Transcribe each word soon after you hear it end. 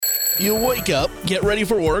You wake up, get ready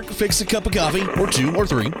for work, fix a cup of coffee, or 2 or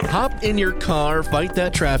 3, hop in your car, fight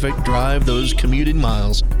that traffic, drive those commuting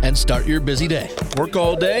miles, and start your busy day. Work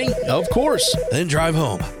all day? Of course, then drive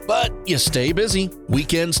home. But you stay busy.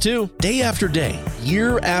 Weekends too. Day after day,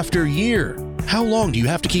 year after year. How long do you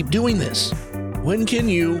have to keep doing this? When can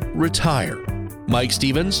you retire? Mike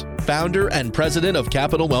Stevens, founder and president of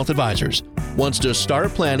Capital Wealth Advisors, wants to start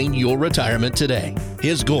planning your retirement today.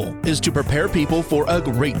 His goal is to prepare people for a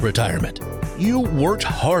great retirement. You worked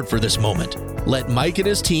hard for this moment. Let Mike and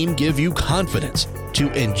his team give you confidence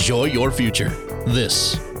to enjoy your future.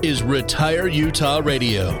 This is Retire Utah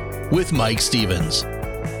Radio with Mike Stevens.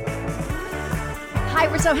 Hi,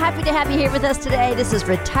 we're so happy to have you here with us today. This is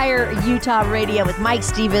Retire Utah Radio with Mike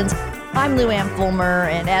Stevens. I'm Lou Ann Fulmer,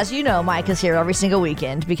 and as you know, Mike is here every single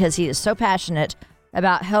weekend because he is so passionate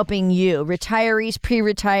about helping you, retirees,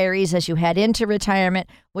 pre-retirees, as you head into retirement.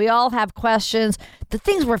 We all have questions. The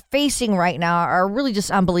things we're facing right now are really just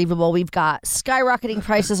unbelievable. We've got skyrocketing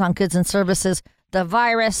prices on goods and services, the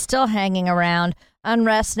virus still hanging around,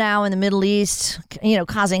 unrest now in the Middle East,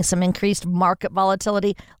 causing some increased market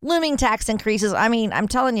volatility, looming tax increases. I mean, I'm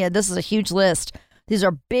telling you, this is a huge list. These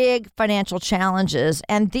are big financial challenges,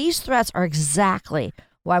 and these threats are exactly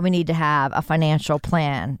why we need to have a financial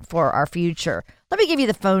plan for our future. Let me give you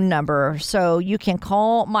the phone number so you can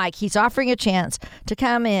call Mike. He's offering a chance to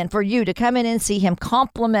come in and see him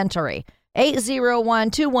complimentary.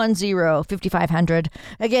 801-210-5500.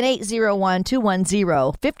 Again,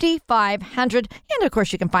 801-210-5500. And of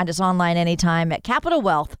course, you can find us online anytime at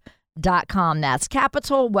capitalwealth.com. That's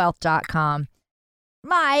capitalwealth.com.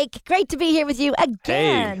 Mike, great to be here with you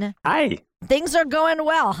again. Hey, hi. Things are going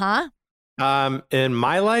well, huh? In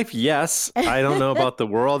my life, yes. I don't know about the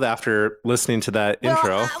world after listening to that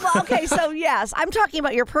intro. Okay, so yes, I'm talking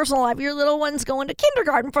about your personal life. Your little one's going to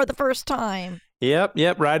kindergarten for the first time. Yep.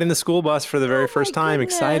 Riding the school bus for the very first time.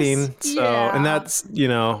 Goodness. Exciting. So, yeah. And that's,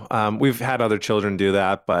 we've had other children do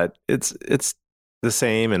that, but it's the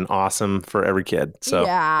same and awesome for every kid. So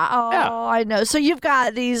yeah. Oh, yeah. I know. So you've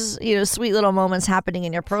got these, sweet little moments happening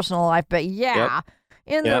in your personal life, but yeah. Yep.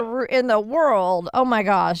 In the world, oh my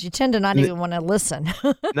gosh, you tend to not even want to listen.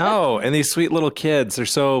 No, and these sweet little kids, they're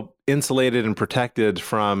so insulated and protected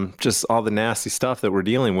from just all the nasty stuff that we're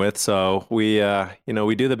dealing with. So we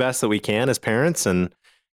do the best that we can as parents and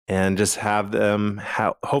just have them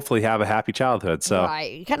hopefully have a happy childhood. So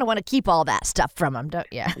right, you kind of want to keep all that stuff from them,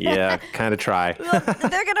 don't you? Yeah, kind of try. Well,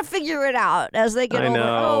 they're gonna figure it out as they get older. I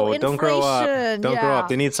know. Oh, inflation. Don't grow up. Don't grow up.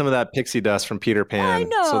 They need some of that pixie dust from Peter Pan. I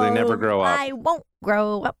know. So they never grow up. I won't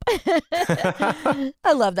grow up.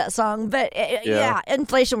 I love that song. But yeah,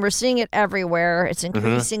 inflation, we're seeing it everywhere. It's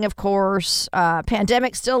increasing, of course.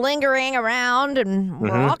 Pandemic still lingering around, and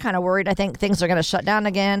we're all kind of worried. I think things are going to shut down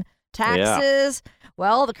again. Taxes. Yeah.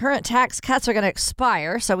 Well, the current tax cuts are going to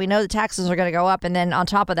expire, so we know the taxes are going to go up. And then on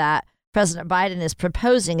top of that, President Biden is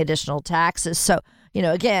proposing additional taxes. So,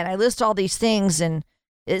 again, I list all these things, and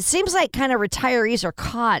it seems like kind of retirees are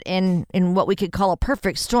caught in what we could call a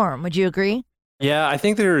perfect storm. Would you agree? Yeah, I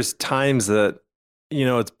think there's times that,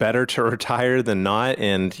 it's better to retire than not.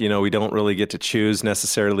 And, we don't really get to choose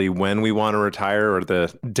necessarily when we want to retire or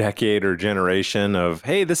the decade or generation of,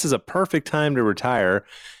 hey, this is a perfect time to retire.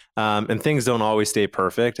 And things don't always stay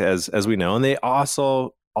perfect, as we know. And they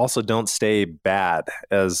also don't stay bad,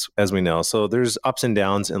 as we know. So there's ups and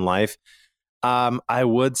downs in life. I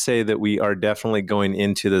would say that we are definitely going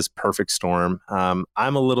into this perfect storm. I'm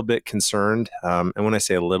a little bit concerned. And when I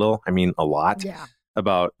say a little, I mean a lot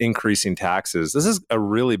about increasing taxes. This is a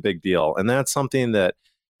really big deal. And that's something that,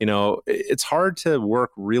 it's hard to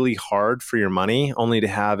work really hard for your money only to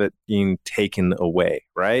have it being taken away,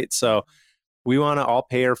 right? So we want to all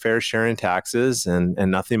pay our fair share in taxes and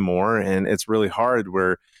nothing more. And it's really hard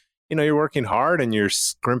where, you're working hard and you're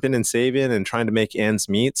scrimping and saving and trying to make ends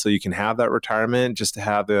meet so you can have that retirement, just to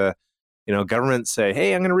have the, government say,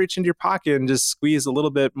 hey, I'm going to reach into your pocket and just squeeze a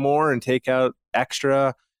little bit more and take out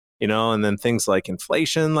extra, and then things like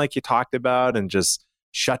inflation, like you talked about, and just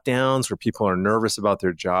shutdowns where people are nervous about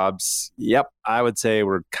their jobs. Yep. I would say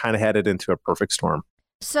we're kind of headed into a perfect storm.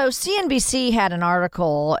 So CNBC had an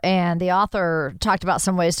article, and the author talked about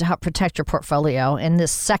some ways to help protect your portfolio in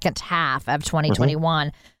this second half of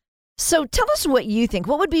 2021. So tell us what you think.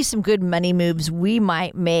 What would be some good money moves we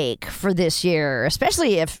might make for this year,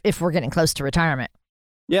 especially if we're getting close to retirement?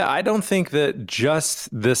 Yeah, I don't think that just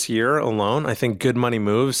this year alone. I think good money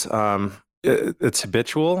moves, it's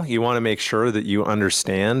habitual. You want to make sure that you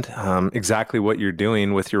understand exactly what you're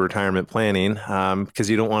doing with your retirement planning, because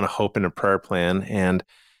you don't want to hope in a prayer plan. And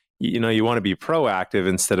you want to be proactive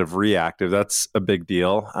instead of reactive. That's a big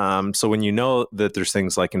deal. So when you know that there's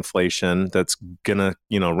things like inflation that's gonna,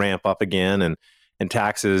 ramp up again, and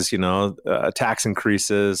taxes, tax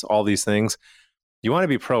increases, all these things, you want to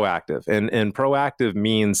be proactive. And proactive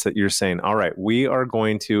means that you're saying, all right, we are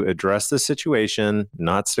going to address the situation,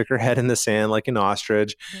 not stick our head in the sand like an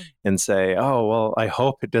ostrich and say, oh, well, I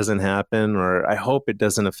hope it doesn't happen, or I hope it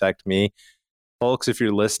doesn't affect me. Folks, if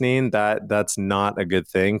you're listening, that's not a good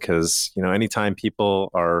thing, because anytime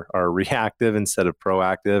people are reactive instead of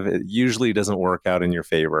proactive, it usually doesn't work out in your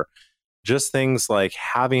favor. Just things like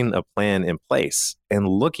having a plan in place and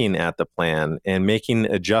looking at the plan and making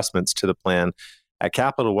adjustments to the plan. At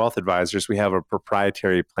Capital Wealth Advisors, we have a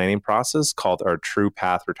proprietary planning process called our True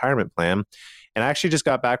Path Retirement Plan. And I actually just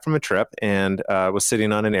got back from a trip and was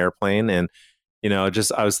sitting on an airplane, and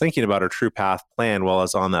I was thinking about our True Path plan while I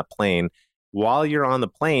was on that plane. While you're on the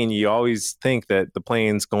plane, you always think that the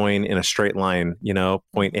plane's going in a straight line,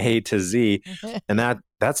 point A to Z. And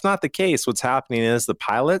that's not the case. What's happening is the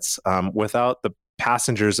pilots, without the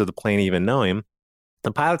passengers of the plane even knowing,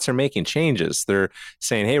 the pilots are making changes. They're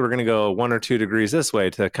saying, hey, we're going to go 1 or 2 degrees this way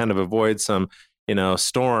to kind of avoid some,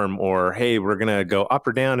 storm, or hey, we're going to go up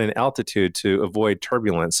or down in altitude to avoid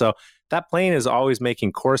turbulence. So that plane is always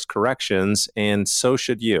making course corrections, and so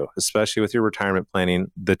should you, especially with your retirement planning.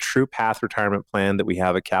 The True Path Retirement Plan that we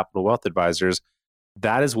have at Capital Wealth Advisors,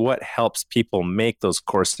 that is what helps people make those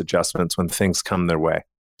course adjustments when things come their way.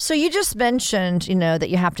 So you just mentioned, that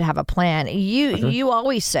you have to have a plan. You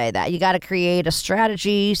always say that you got to create a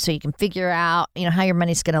strategy so you can figure out, how your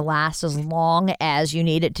money's going to last as long as you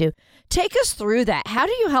need it to. Take us through that. How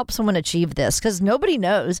do you help someone achieve this? Because nobody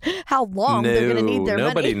knows how long they're going to need their money.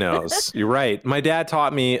 Nobody knows. You're right. My dad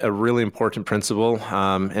taught me a really important principle,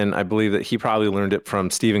 and I believe that he probably learned it from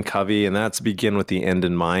Stephen Covey, and that's begin with the end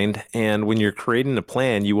in mind. And when you're creating a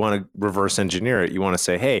plan, you want to reverse engineer it. You want to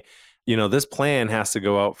say, hey, this plan has to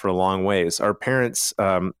go out for a long ways. Our parents,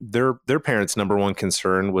 their parents' number one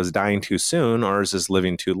concern was dying too soon. Ours is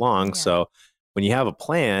living too long. Yeah. So when you have a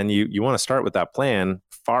plan, you want to start with that plan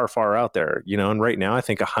far, far out there. And right now I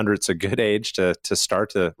think 100's a good age to start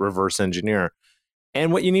to reverse engineer.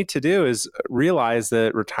 And what you need to do is realize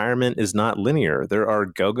that retirement is not linear. There are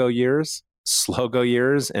go-go years, slow-go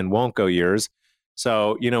years, and won't-go years.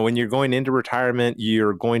 So, when you're going into retirement,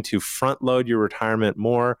 you're going to front load your retirement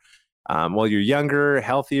more. While you're younger,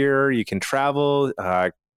 healthier, you can travel.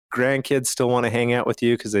 Grandkids still want to hang out with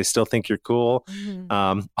you because they still think you're cool.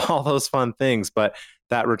 Mm-hmm. All those fun things. But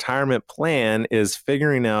that retirement plan is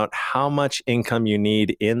figuring out how much income you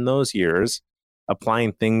need in those years,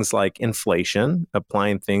 applying things like inflation,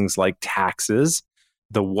 applying things like taxes,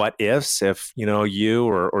 the what ifs, if you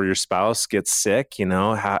or your spouse gets sick,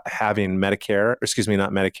 having Medicare,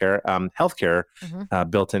 not Medicare, healthcare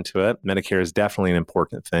built into it. Medicare is definitely an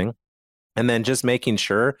important thing. And then just making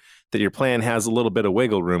sure that your plan has a little bit of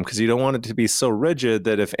wiggle room, because you don't want it to be so rigid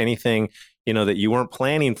that if anything, that you weren't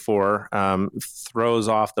planning for throws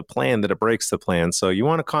off the plan, that it breaks the plan. So you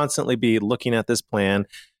want to constantly be looking at this plan,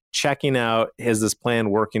 checking out, is this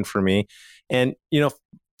plan working for me? And,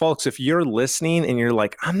 folks, if you're listening and you're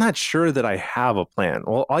like, I'm not sure that I have a plan.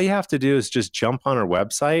 Well, all you have to do is just jump on our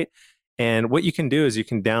website. And what you can do is you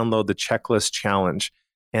can download the Checklist Challenge.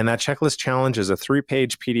 And that Checklist Challenge is a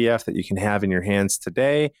 3-page PDF that you can have in your hands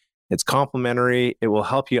today. It's complimentary. It will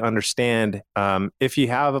help you understand if you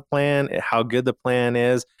have a plan, how good the plan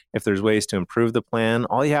is, if there's ways to improve the plan.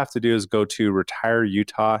 All you have to do is go to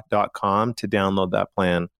retireutah.com to download that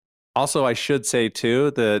plan. Also, I should say,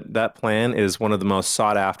 too, that plan is one of the most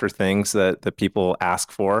sought after things that people ask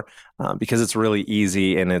for because it's really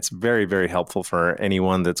easy and it's very, very helpful for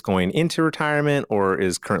anyone that's going into retirement or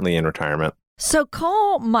is currently in retirement. So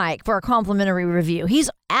call Mike for a complimentary review.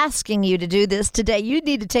 He's asking you to do this today. You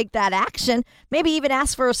need to take that action, maybe even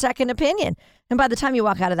ask for a second opinion. And by the time you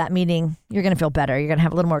walk out of that meeting, you're going to feel better. You're going to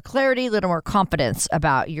have a little more clarity, a little more confidence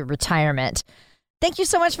about your retirement. Thank you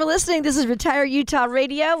so much for listening. This is Retire Utah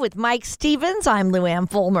Radio with Mike Stevens. I'm Lou Ann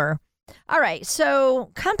Fulmer. All right,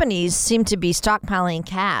 so companies seem to be stockpiling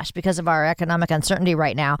cash because of our economic uncertainty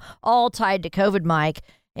right now, all tied to COVID, Mike.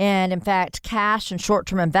 And in fact, cash and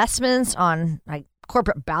short-term investments on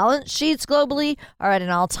corporate balance sheets globally are at an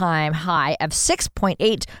all-time high of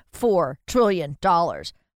 $6.84 trillion.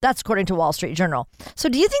 That's according to Wall Street Journal. So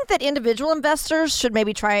do you think that individual investors should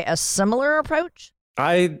maybe try a similar approach?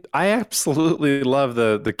 I absolutely love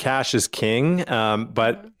the cash is king.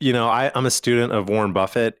 But, I'm a student of Warren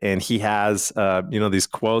Buffett, and he has, these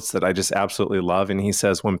quotes that I just absolutely love. And he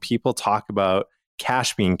says, when people talk about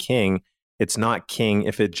cash being king, it's not king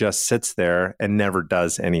if it just sits there and never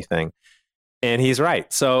does anything. And he's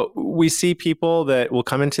right. So we see people that will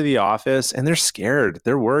come into the office and they're scared.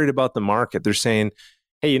 They're worried about the market. They're saying,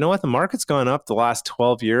 hey, you know what? The market's gone up the last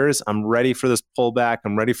 12 years. I'm ready for this pullback.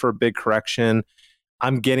 I'm ready for a big correction.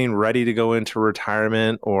 I'm getting ready to go into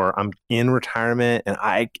retirement, or I'm in retirement and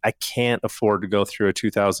I can't afford to go through a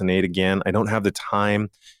 2008 again. I don't have the time.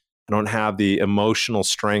 I don't have the emotional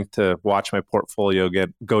strength to watch my portfolio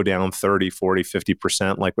go down 30, 40,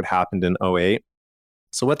 50% like what happened in 08.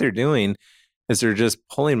 So what they're doing is they're just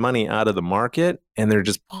pulling money out of the market and they're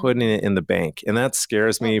just putting it in the bank. And that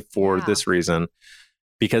scares me for this reason,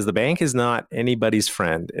 because the bank is not anybody's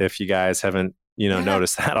friend. If you guys haven't,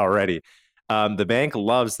 noticed that already. The bank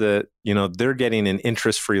loves that, they're getting an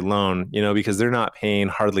interest-free loan, because they're not paying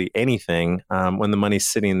hardly anything when the money's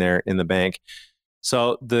sitting there in the bank.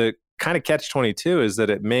 So the kind of catch-22 is that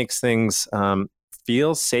it makes things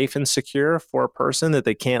feel safe and secure for a person, that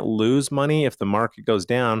they can't lose money if the market goes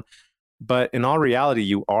down. But in all reality,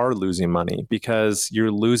 you are losing money because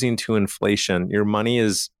you're losing to inflation. Your money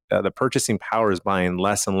is, the purchasing power is buying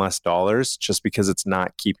less and less dollars just because it's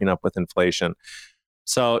not keeping up with inflation.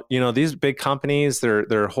 So, these big companies,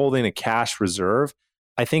 they're holding a cash reserve.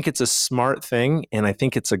 I think it's a smart thing, and I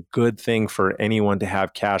think it's a good thing for anyone to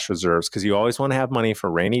have cash reserves, because you always want to have money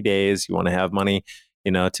for rainy days. You want to have money,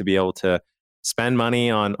 to be able to spend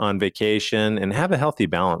money on vacation and have a healthy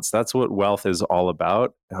balance. That's what wealth is all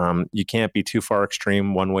about. You can't be too far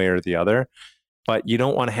extreme one way or the other, but you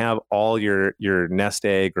don't want to have all your nest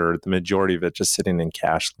egg or the majority of it just sitting in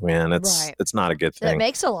cash, Luann. It's not a good thing. It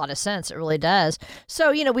makes a lot of sense. It really does.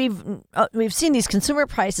 So, we've seen these consumer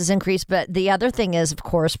prices increase, but the other thing is, of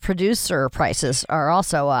course, producer prices are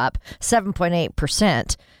also up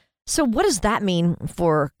 7.8%. So what does that mean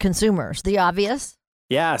for consumers? The obvious?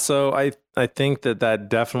 Yeah, so I think that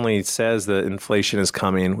definitely says that inflation is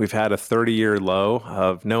coming. We've had a 30-year low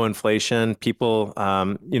of no inflation. People,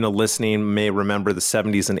 listening may remember the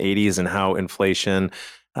 70s and 80s and how inflation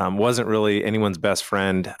wasn't really anyone's best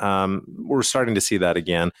friend. We're starting to see that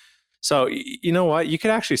again. So you know what? You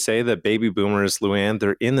could actually say that baby boomers, Luann,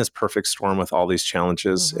 they're in this perfect storm with all these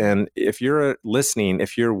challenges. Mm-hmm. And if you're listening,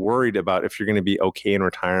 if you're worried about if you're going to be okay in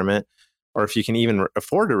retirement, or if you can even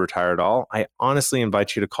afford to retire at all, I honestly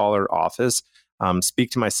invite you to call our office, speak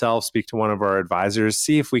to myself, speak to one of our advisors,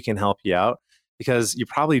 see if we can help you out, because you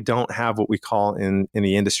probably don't have what we call in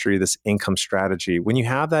the industry this income strategy. When you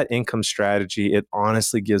have that income strategy, it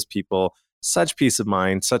honestly gives people such peace of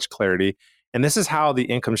mind, such clarity. And this is how the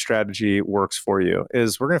income strategy works for you,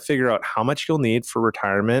 is we're going to figure out how much you'll need for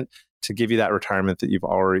retirement to give you that retirement that you've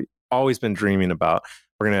always been dreaming about.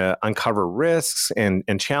 We're going to uncover risks and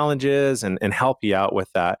challenges and help you out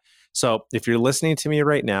with that. So if you're listening to me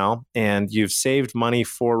right now and you've saved money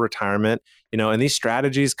for retirement, and these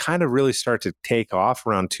strategies kind of really start to take off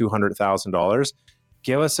around $200,000,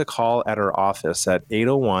 give us a call at our office at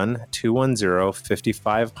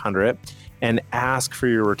 801-210-5500 and ask for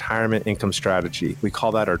your retirement income strategy. We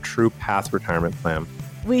call that our True Path Retirement Plan.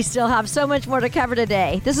 We still have so much more to cover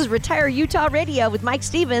today. This is Retire Utah Radio with Mike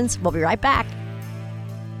Stevens. We'll be right back.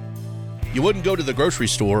 You wouldn't go to the grocery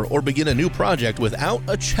store or begin a new project without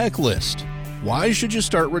a checklist. Why should you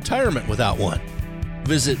start retirement without one?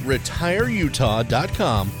 Visit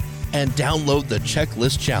retireutah.com and download the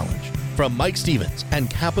Checklist Challenge from Mike Stevens and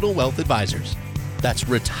Capital Wealth Advisors. That's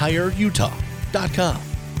retireutah.com.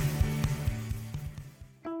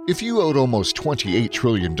 If you owed almost $28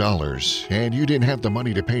 trillion and you didn't have the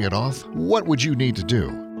money to pay it off, what would you need to do?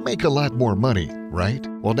 Make a lot more money, right?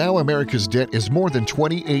 Well, now America's debt is more than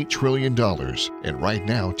 $28 trillion, and right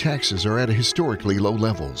now taxes are at historically low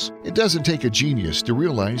levels. It doesn't take a genius to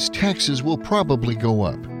realize taxes will probably go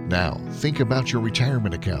up. Now, think about your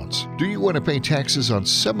retirement accounts. Do you want to pay taxes on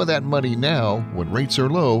some of that money now when rates are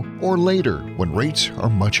low, or later when rates are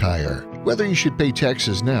much higher? Whether you should pay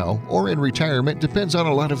taxes now or in retirement depends on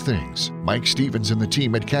a lot of things. Mike Stevens and the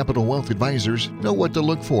team at Capital Wealth Advisors know what to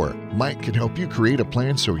look for. Mike can help you create a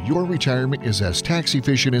plan so your retirement is as tax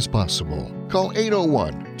efficient as possible. Call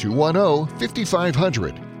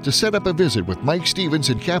 801-210-5500 to set up a visit with Mike Stevens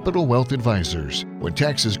and Capital Wealth Advisors. When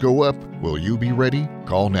taxes go up, will you be ready?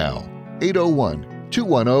 Call now.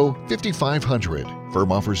 801-210-5500.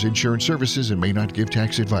 Firm offers insurance services and may not give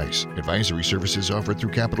tax advice. Advisory services offered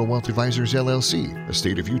through Capital Wealth Advisors, LLC, a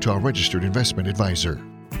state of Utah registered investment advisor.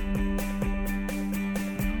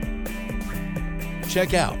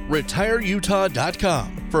 Check out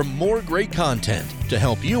retireutah.com for more great content to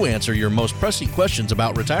help you answer your most pressing questions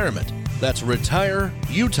about retirement. That's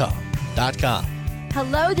retireutah.com.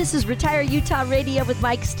 Hello, this is Retire Utah Radio with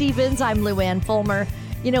Mike Stevens. I'm Luann Fulmer.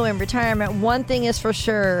 You know, in retirement, one thing is for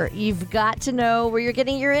sure. You've got to know where you're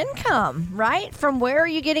getting your income, right? From where are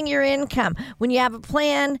you getting your income? When you have a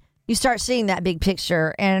plan, you start seeing that big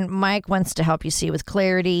picture. And Mike wants to help you see with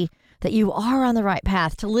clarity that you are on the right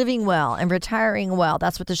path to living well and retiring well.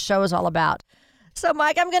 That's what the show is all about. So,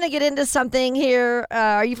 Mike, I'm going to get into something here.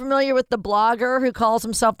 Are you familiar with the blogger who calls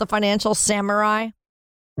himself the Financial Samurai?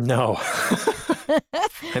 No.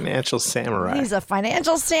 Financial Samurai. He's a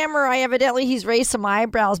financial samurai. Evidently, he's raised some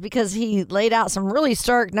eyebrows because he laid out some really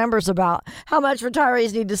stark numbers about how much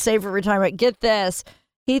retirees need to save for retirement. Get this.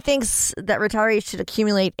 He thinks that retirees should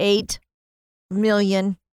accumulate $8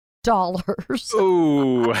 million.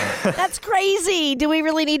 Ooh. That's crazy. Do we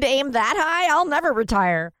really need to aim that high? I'll never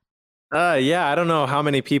retire. Yeah, I don't know how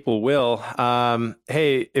many people will.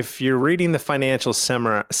 Hey, if you're reading The Financial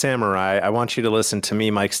Samurai, I want you to listen to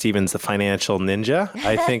me, Mike Stevens, the Financial Ninja.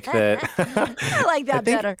 I think that... I like that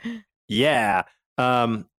better. Yeah.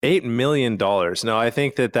 $8 million. No, I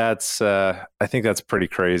think that's pretty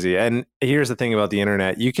crazy. And here's the thing about the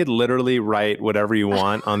internet. You could literally write whatever you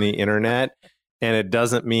want on the internet, and it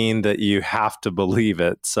doesn't mean that you have to believe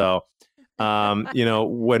it. So...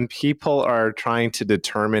 when people are trying to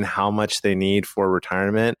determine how much they need for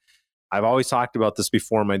retirement, I've always talked about this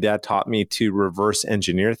before. My dad taught me to reverse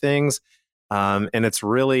engineer things. And it's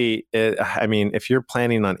really, if you're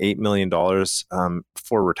planning on $8 million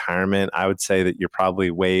for retirement, I would say that you're probably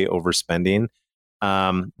way overspending.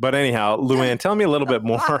 But anyhow, Luann, tell me a little bit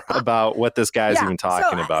more about what this guy's even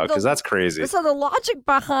talking about, because that's crazy. So the logic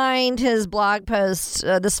behind his blog post,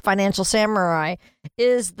 this Financial Samurai,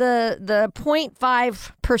 is the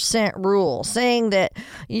 0.5% rule, saying that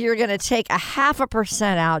you're going to take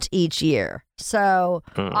 0.5% out each year. So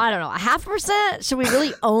I don't know, 0.5%? Should we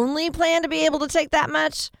really only plan to be able to take that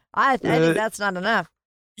much? I think that's not enough.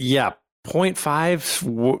 Yeah.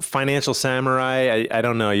 0.5 Financial Samurai. I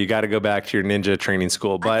don't know. You got to go back to your ninja training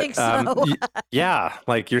school. But I think so. Yeah,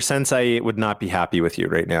 like your sensei would not be happy with you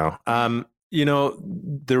right now.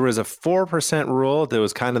 There was a 4% rule that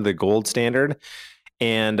was kind of the gold standard.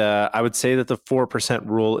 And I would say that the 4%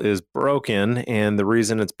 rule is broken. And the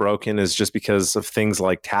reason it's broken is just because of things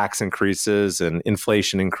like tax increases and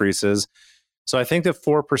inflation increases. So I think that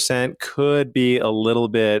 4% could be a little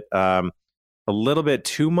bit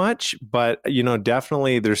too much, but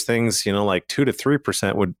definitely there's things, like 2 to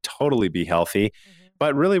 3% would totally be healthy. Mm-hmm.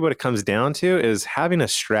 But really what it comes down to is having a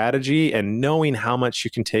strategy and knowing how much you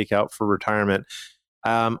can take out for retirement.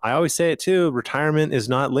 I always say it too, retirement is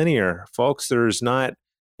not linear, folks. There's not,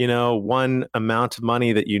 one amount of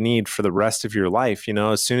money that you need for the rest of your life.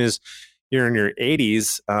 As soon as you're in your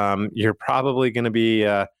 80s, you're probably going to be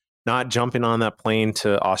not jumping on that plane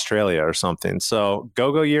to Australia or something. So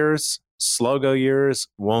go years, slow go years,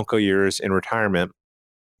 won't go years in retirement.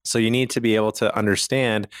 So you need to be able to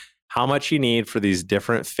understand how much you need for these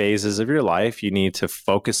different phases of your life. You need to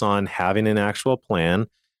focus on having an actual plan,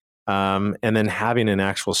 and then having an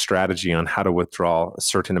actual strategy on how to withdraw a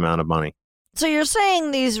certain amount of money. So you're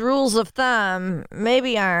saying these rules of thumb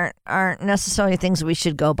maybe aren't necessarily things we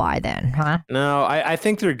should go by then, huh? No, I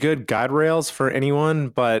think they're good guide rails for anyone,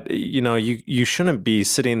 but you shouldn't be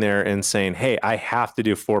sitting there and saying, hey, I have to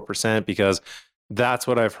do 4% because that's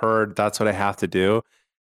what I've heard, that's what I have to do.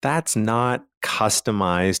 That's not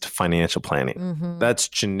customized financial planning. Mm-hmm. That's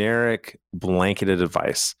generic, blanketed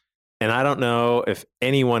advice. And I don't know if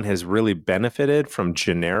anyone has really benefited from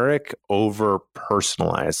generic over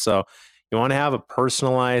personalized. So you want to have a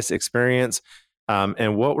personalized experience.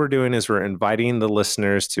 And what we're doing is we're inviting the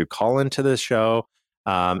listeners to call into the show.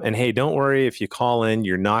 And hey, don't worry, if you call in,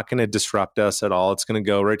 you're not going to disrupt us at all. It's going to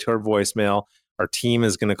go right to our voicemail. Our team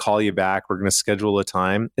is going to call you back. We're going to schedule a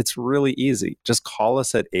time. It's really easy. Just call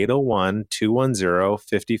us at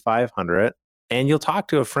 801-210-5500, and you'll talk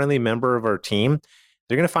to a friendly member of our team.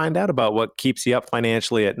 They're going to find out about what keeps you up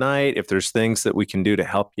financially at night, if there's things that we can do to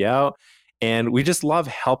help you out. And we just love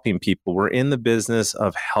helping people. We're in the business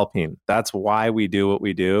of helping. That's why we do what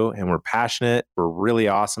we do. And we're passionate. We're really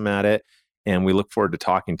awesome at it. And we look forward to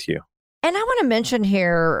talking to you. And I want to mention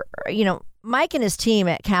here, Mike and his team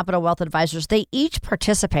at Capital Wealth Advisors, they each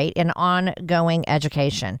participate in ongoing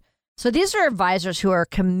education. So these are advisors who are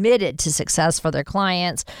committed to success for their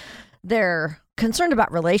clients. They're concerned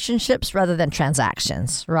about relationships rather than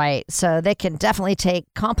transactions, right? So they can definitely take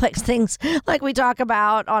complex things like we talk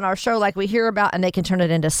about on our show, like we hear about, and they can turn it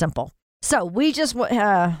into simple. So we just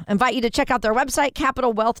invite you to check out their website,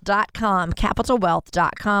 capitalwealth.com,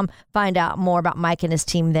 capitalwealth.com. Find out more about Mike and his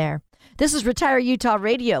team there. This is Retire Utah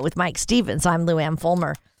Radio with Mike Stevens. I'm Luann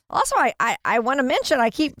Fulmer. Also, I want to mention, I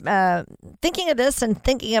keep thinking of this and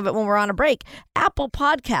thinking of it when we're on a break. Apple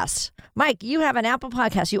Podcasts Mike, you have an Apple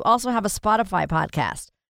podcast. You also have a Spotify podcast.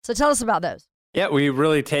 So tell us about those. Yeah, we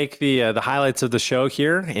really take the highlights of the show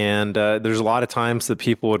here, and there's a lot of times that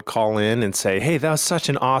people would call in and say, "Hey, that was such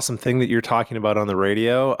an awesome thing that you're talking about on the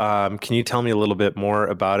radio. Can you tell me a little bit more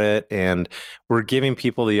about it?" And we're giving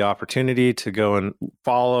people the opportunity to go and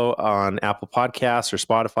follow on Apple Podcasts or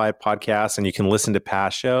Spotify podcasts, and you can listen to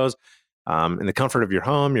past shows in the comfort of your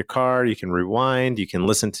home, your car. You can rewind, you can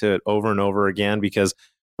listen to it over and over again, because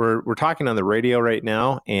we're talking on the radio right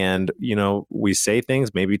now, and we say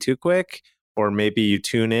things maybe too quick. Or maybe you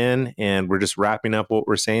tune in and we're just wrapping up what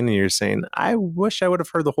we're saying and you're saying, I wish I would have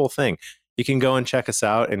heard the whole thing. You can go and check us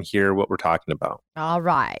out and hear what we're talking about. All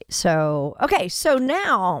right. So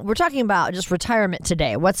now we're talking about just retirement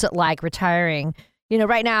today. What's it like retiring?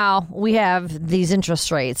 Right now we have these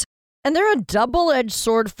interest rates and they're a double-edged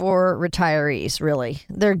sword for retirees, really.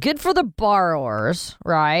 They're good for the borrowers,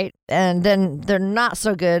 right? And then they're not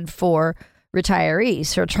so good for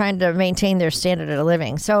retirees who are trying to maintain their standard of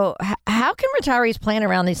living. So how can retirees plan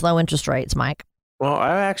around these low interest rates, Mike? Well,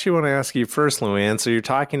 I actually want to ask you first, Luann. So you're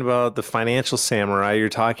talking about the Financial Samurai. You're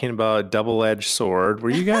talking about double-edged sword. Were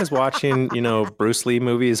you guys watching, Bruce Lee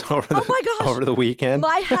movies over the weekend?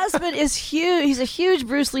 My husband is huge. He's a huge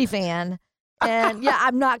Bruce Lee fan. And yeah,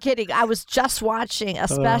 I'm not kidding. I was just watching a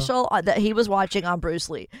special that he was watching on Bruce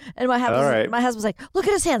Lee. And my husband's like, look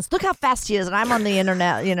at his hands. Look how fast he is. And I'm on the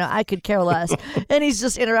internet. I could care less. And he's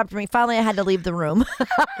just interrupting me. Finally, I had to leave the room.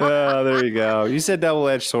 Oh, there you go. You said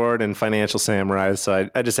double-edged sword and Financial Samurai. So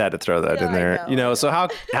I just had to throw that in there. So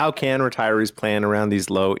how can retirees plan around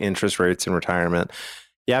these low interest rates in retirement?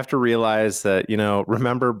 You have to realize that,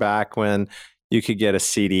 remember back when you could get a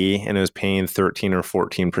CD and it was paying 13 or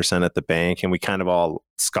 14% at the bank. And we kind of all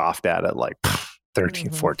scoffed at it like 13,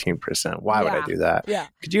 14%. Why would I do that? Yeah.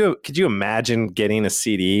 Could you imagine getting a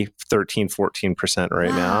CD 13, 14%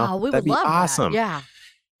 right now? That'd be awesome. That.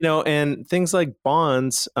 Yeah. And things like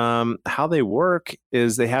bonds, how they work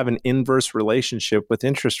is they have an inverse relationship with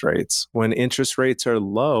interest rates. When interest rates are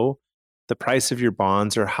low, the price of your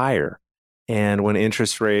bonds are higher. And when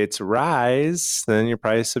interest rates rise, then your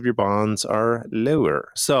price of your bonds are lower.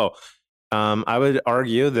 So I would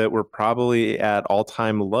argue that we're probably at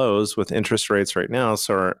all-time lows with interest rates right now.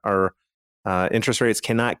 So our interest rates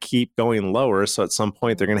cannot keep going lower. So at some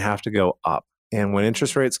point, they're going to have to go up. And when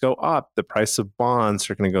interest rates go up, the price of bonds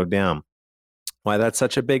are going to go down. Why that's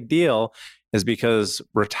such a big deal is because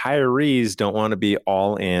retirees don't want to be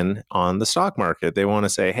all in on the stock market. They want to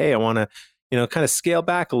say, hey, I want to kind of scale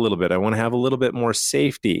back a little bit. I want to have a little bit more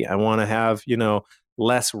safety. I want to have,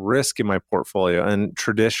 less risk in my portfolio. And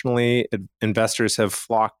traditionally, investors have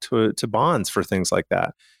flocked to bonds for things like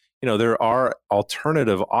that. There are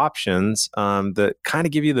alternative options that kind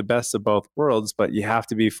of give you the best of both worlds, but you have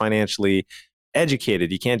to be financially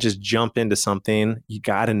educated. You can't just jump into something. You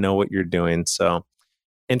got to know what you're doing. So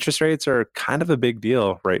interest rates are kind of a big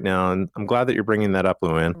deal right now, and I'm glad that you're bringing that up,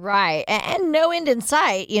 Luann. Right, and no end in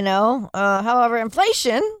sight, However,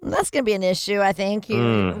 inflation, that's going to be an issue, I think,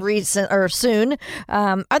 soon.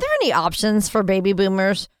 Are there any options for baby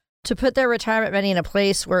boomers to put their retirement money in a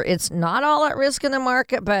place where it's not all at risk in the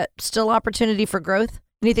market, but still opportunity for growth?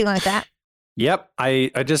 Anything like that? Yep.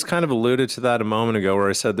 I just kind of alluded to that a moment ago where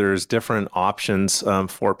I said there's different options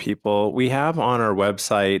for people. We have on our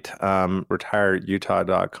website,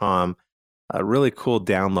 retireutah.com, a really cool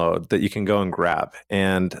download that you can go and grab.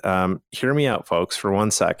 And hear me out, folks, for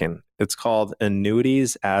 1 second. It's called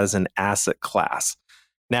Annuities as an Asset Class.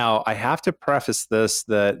 Now, I have to preface this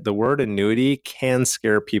that the word annuity can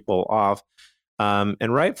scare people off.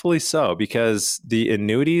 And rightfully so, because the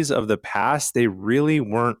annuities of the past, they really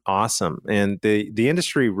weren't awesome. And the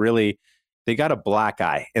industry really, they got a black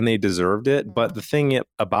eye and they deserved it. But the thing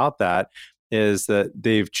about that is that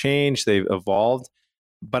they've changed, they've evolved.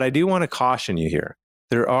 But I do want to caution you here.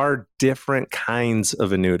 There are different kinds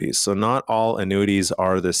of annuities. So not all annuities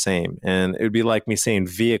are the same. And it would be like me saying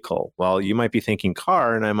vehicle. Well, you might be thinking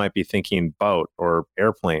car and I might be thinking boat or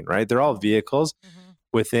airplane, right? They're all vehicles. Mm-hmm.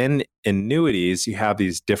 Within annuities, you have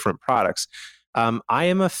these different products. I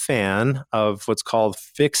am a fan of what's called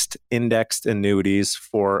fixed indexed annuities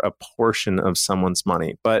for a portion of someone's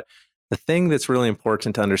money. But the thing that's really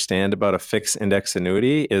important to understand about a fixed index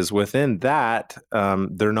annuity is within that,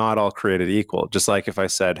 they're not all created equal. Just like if I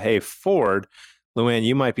said, hey, Ford, Luann,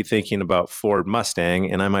 you might be thinking about Ford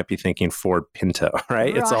Mustang and I might be thinking Ford Pinto,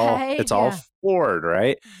 right? It's all Ford,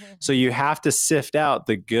 right? Mm-hmm. So you have to sift out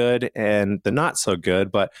the good and the not so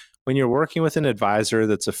good. But when you're working with an advisor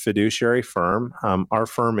that's a fiduciary firm, our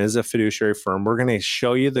firm is a fiduciary firm. We're going to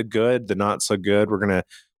show you the good, the not so good. We're going to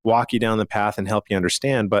walk you down the path and help you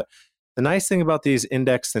understand. But The nice thing about these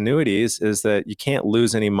indexed annuities is that you can't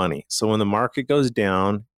lose any money. So when the market goes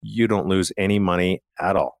down, you don't lose any money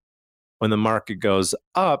at all. When the market goes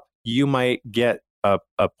up, you might get a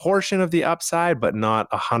portion of the upside, but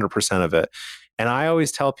not 100% of it. And I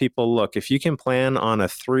always tell people, look, if you can plan on a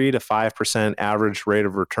 3 to 5% average rate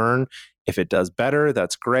of return, if it does better,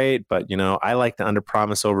 that's great. But, I like to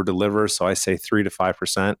underpromise, overdeliver. So I say 3 to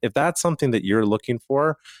 5%. If that's something that you're looking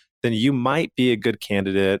for, then you might be a good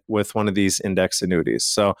candidate with one of these index annuities.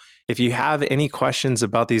 So if you have any questions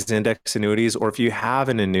about these index annuities, or if you have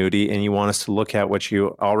an annuity and you want us to look at what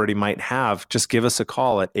you already might have, just give us a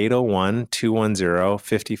call at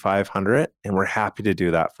 801-210-5500, and we're happy to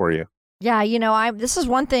do that for you. Yeah, this is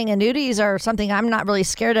one thing. Annuities are something I'm not really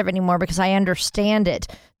scared of anymore because I understand it,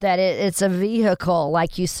 that it's a vehicle,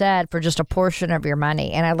 like you said, for just a portion of your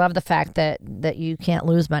money. And I love the fact that you can't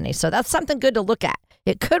lose money. So that's something good to look at.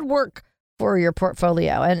 It could work for your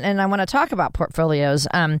portfolio. And I want to talk about portfolios.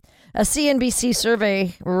 A CNBC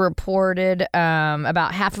survey reported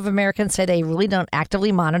about half of Americans say they really don't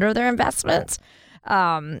actively monitor their investments.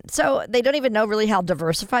 So they don't even know really how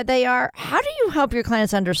diversified they are. How do you help your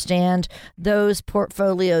clients understand those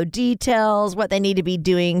portfolio details, what they need to be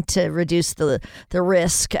doing to reduce the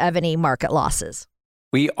risk of any market losses?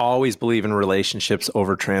 We always believe in relationships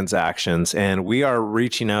over transactions, and we are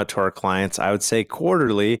reaching out to our clients, I would say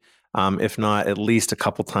quarterly, if not at least a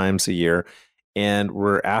couple times a year. And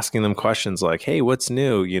we're asking them questions like, hey, what's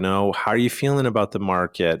new? How are you feeling about the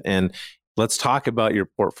market? And let's talk about your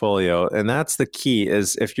portfolio. And that's the key,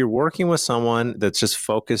 is if you're working with someone that's just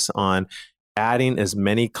focused on adding as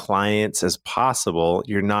many clients as possible,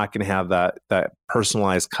 you're not going to have that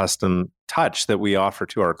personalized custom touch that we offer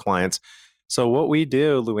to our clients. So what we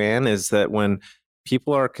do, Luann, is that when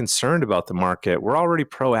people are concerned about the market, we're already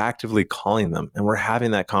proactively calling them and we're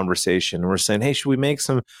having that conversation. And we're saying, hey, should we make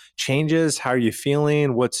some changes? How are you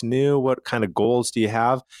feeling? What's new? What kind of goals do you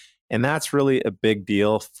have? And that's really a big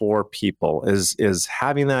deal for people, is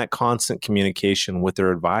having that constant communication with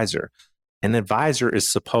their advisor. An advisor is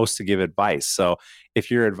supposed to give advice. So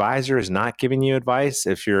if your advisor is not giving you advice,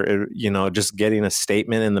 if you're just getting a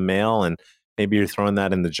statement in the mail and maybe you're throwing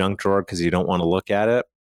that in the junk drawer because you don't want to look at it,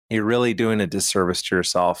 you're really doing a disservice to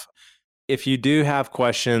yourself. If you do have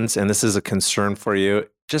questions and this is a concern for you,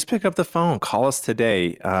 just pick up the phone. Call us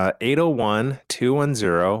today,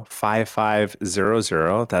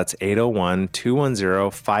 801-210-5500. That's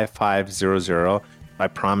 801-210-5500. I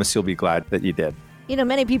promise you'll be glad that you did.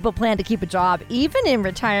 Many people plan to keep a job, even in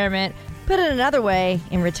retirement. Put it another way,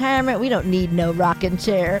 in retirement, we don't need no rocking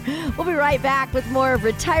chair. We'll be right back with more of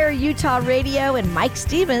Retire Utah Radio and Mike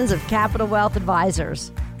Stevens of Capital Wealth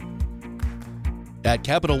Advisors. At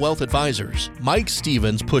Capital Wealth Advisors, Mike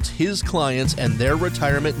Stevens puts his clients and their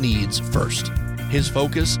retirement needs first. His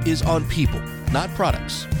focus is on people, not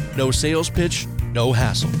products. No sales pitch, no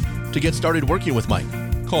hassle. To get started working with Mike,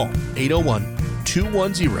 call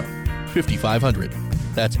 801-210-5500.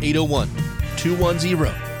 That's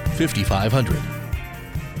 801-210-5500.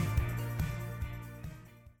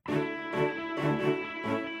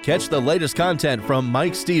 Catch the latest content from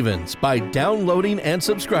Mike Stevens by downloading and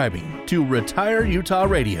subscribing to Retire Utah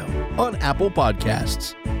Radio on Apple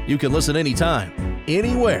Podcasts. You can listen anytime,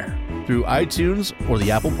 anywhere through iTunes or the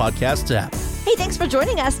Apple Podcasts app. Hey, thanks for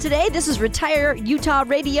joining us today. This is Retire Utah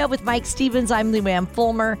Radio with Mike Stevens. I'm Luann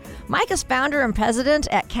Fulmer. Mike is founder and president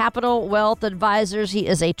at Capital Wealth Advisors. He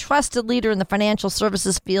is a trusted leader in the financial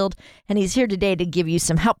services field, and he's here today to give you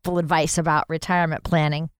some helpful advice about retirement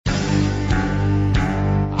planning.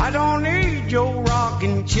 I don't need your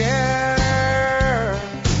rocking chair,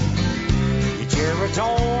 your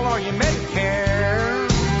Geritol or your Medicare.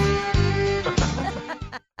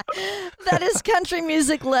 That is country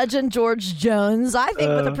music legend George Jones, I think,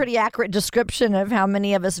 with a pretty accurate description of how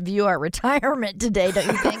many of us view our retirement today, don't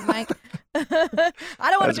you think, Mike? I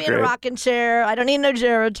don't want to be in a rocking chair. I don't need no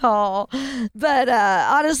Geritol. But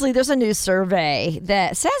honestly, there's a new survey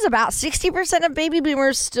that says about 60% of baby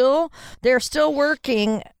boomers they're still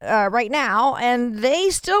working right now, and they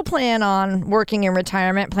still plan on working in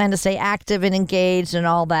retirement, plan to stay active and engaged and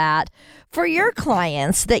all that. For your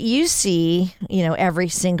clients that you see, every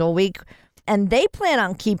single week, and they plan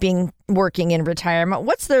on keeping working in retirement,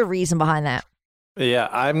 what's the reason behind that? Yeah,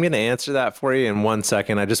 I'm going to answer that for you in 1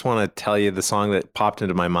 second. I just want to tell you the song that popped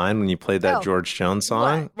into my mind when you played that George Jones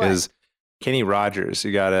song what? is Kenny Rogers.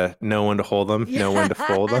 You got to know when to hold them, know when to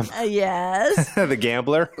fold them. Yes. The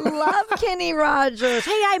gambler. Love Kenny Rogers.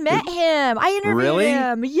 Hey, I met him. I interviewed Really?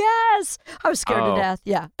 him. Yes. I was scared to death.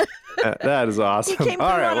 Yeah. That is awesome. He came through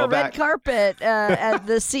on a red carpet at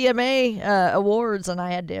the CMA Awards, and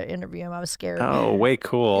I had to interview him. I was scared. Oh, way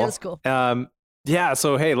cool. It was cool. Yeah.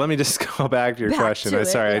 So, hey, let me just go back to your question.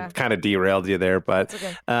 Sorry, I kind of derailed you there, but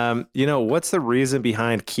okay. what's the reason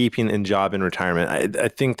behind keeping a job in retirement? I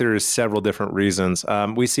think there's several different reasons.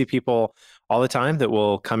 We see people all the time that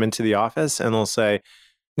will come into the office and they'll say,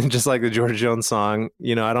 just like the George Jones song,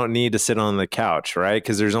 I don't need to sit on the couch, right?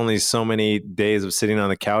 Because there's only so many days of sitting on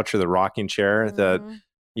the couch or the rocking chair that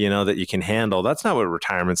that you can handle. That's not what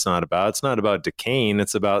retirement's not about. It's not about decaying.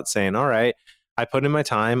 It's about saying, all right, I put in my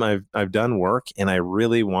time, I've done work, and I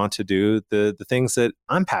really want to do the things that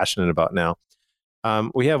I'm passionate about now.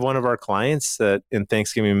 We have one of our clients that in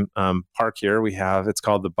Thanksgiving Park here, it's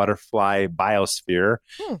called the Butterfly Biosphere.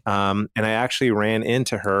 And I actually ran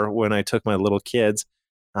into her when I took my little kids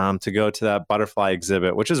to go to that butterfly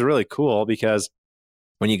exhibit, which is really cool because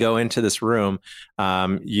when you go into this room,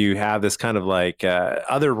 you have this kind of like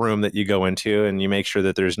other room that you go into, and you make sure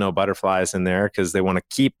that there's no butterflies in there because they want to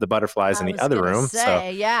keep the butterflies in the other room.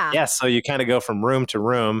 So you kind of go from room to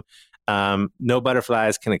room. No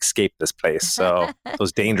butterflies can escape this place. So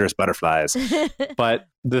those dangerous butterflies. But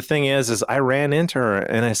the thing is I ran into her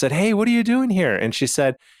and I said, "Hey, what are you doing here?" And she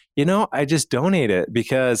said, I just donate it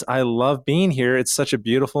because I love being here. It's such a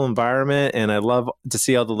beautiful environment, and I love to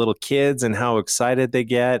see all the little kids and how excited they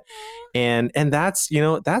get. And that's,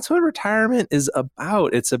 that's what retirement is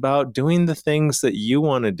about. It's about doing the things that you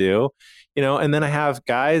want to do, and then I have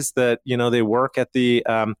guys that, they work at the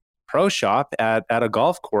pro shop at a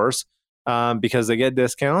golf course because they get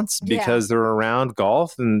discounts because they're around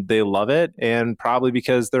golf and they love it. And probably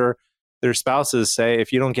because their spouses say,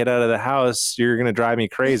 if you don't get out of the house, you're going to drive me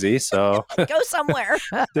crazy. So go somewhere.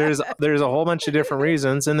 there's a whole bunch of different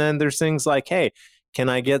reasons. And then there's things like, hey, can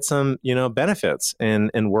I get some, benefits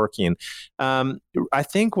in working? I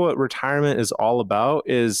think what retirement is all about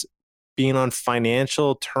is being on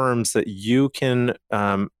financial terms that you can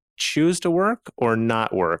choose to work or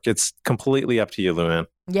not work. It's completely up to you, Luann.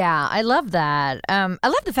 Yeah, I love that. I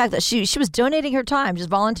love the fact that she was donating her time, just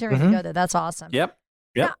volunteering to go there. That's awesome. Yep.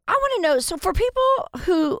 Now, I want to know, so for people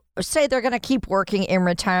who say they're going to keep working in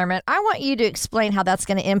retirement, I want you to explain how that's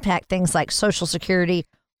going to impact things like Social Security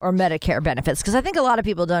or Medicare benefits, because I think a lot of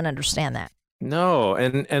people don't understand that. No,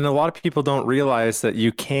 and a lot of people don't realize that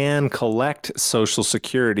you can collect Social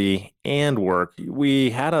Security and work. We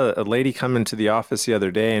had a lady come into the office the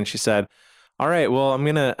other day and she said, all right, well, I'm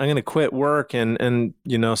gonna quit work and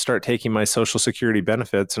start taking my Social Security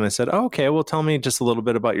benefits. And I said, oh, okay, well, tell me just a little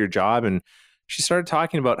bit about your job. And she started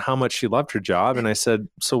talking about how much she loved her job. And I said,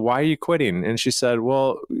 so why are you quitting? And she said,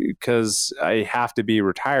 well, because I have to be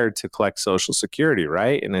retired to collect Social Security,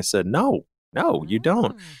 right? And I said, no, you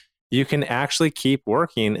don't. You can actually keep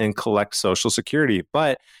working and collect Social Security,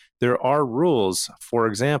 but there are rules. For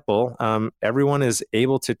example, everyone is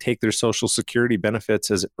able to take their Social Security benefits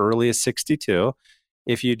as early as 62.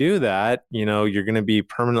 If you do that, you're going to be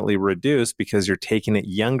permanently reduced because you're taking it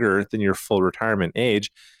younger than your full retirement age.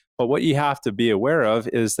 But what you have to be aware of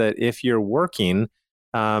is that if you're working,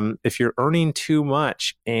 if you're earning too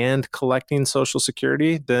much and collecting Social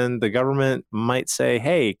Security, then the government might say,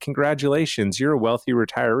 hey, congratulations, you're a wealthy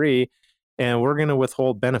retiree, and we're going to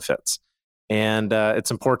withhold benefits. And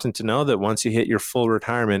it's important to know that once you hit your full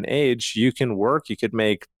retirement age, you can work, you could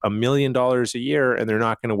make $1 million a year, and they're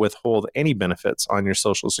not going to withhold any benefits on your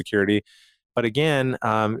Social Security. But again,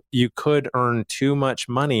 you could earn too much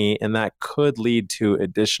money, and that could lead to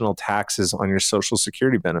additional taxes on your Social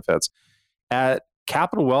Security benefits. At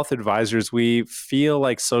Capital Wealth Advisors, we feel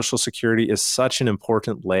like Social Security is such an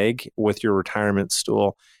important leg with your retirement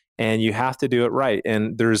stool, and you have to do it right.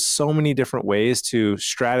 And there's so many different ways to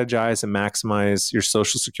strategize and maximize your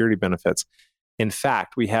Social Security benefits. In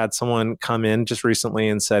fact, we had someone come in just recently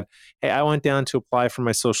and said, hey, I went down to apply for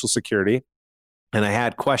my Social Security, and I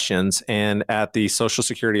had questions. And at the Social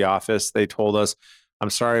Security office, they told us, I'm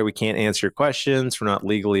sorry, we can't answer your questions. We're not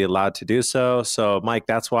legally allowed to do so. So, Mike,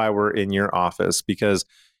 that's why we're in your office, because,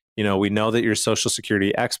 we know that you're Social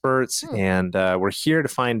Security experts, and we're here to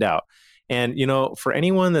find out. And, for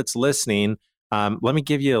anyone that's listening, let me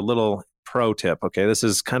give you a little pro tip. Okay, this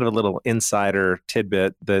is kind of a little insider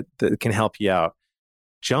tidbit that can help you out.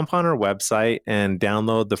 Jump on our website and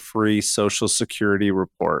download the free Social Security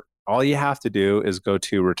report. All you have to do is go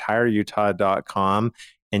to retireutah.com,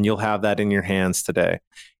 and you'll have that in your hands today.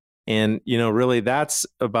 And, really, that's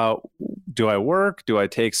about do I work? Do I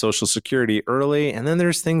take Social Security early? And then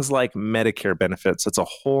there's things like Medicare benefits. That's a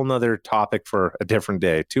whole nother topic for a different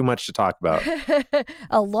day. Too much to talk about.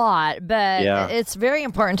 A lot, but Yeah. it's very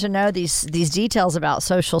important to know these details about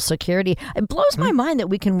Social Security. It blows my mind that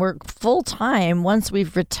we can work full time once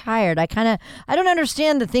we've retired. I don't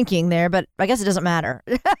understand the thinking there, but I guess it doesn't matter.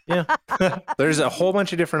 Yeah. There's a whole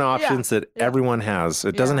bunch of different options that everyone has.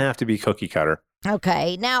 It doesn't have to be cookie cutter.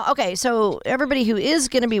 Okay. Now, so everybody who is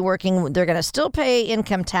going to be working, they're going to still pay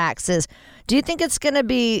income taxes. Do you think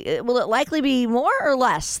will it likely be more or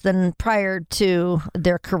less than prior to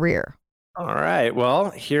their career? All right. Well,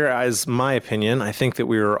 here is my opinion. I think that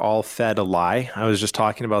we were all fed a lie. I was just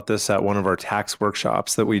talking about this at one of our tax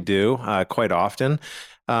workshops that we do quite often.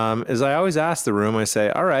 As I always ask the room, I say,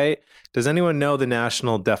 all right, does anyone know the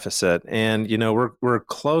national deficit? And, we're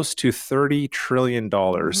close to $30 trillion.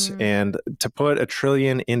 And to put a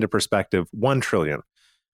trillion into perspective, 1 trillion.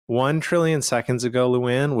 1 trillion seconds ago,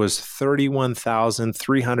 Luann, was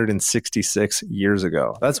 31,366 years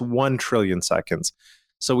ago. That's 1 trillion seconds.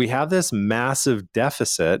 So we have this massive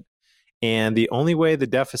deficit. And the only way the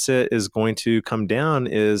deficit is going to come down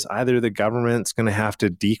is either the government's going to have to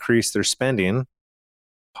decrease their spending.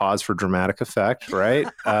 Pause for dramatic effect, right?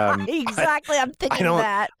 Exactly. I'm thinking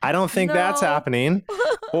that. I don't think that's happening.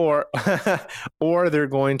 Or they're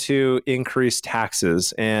going to increase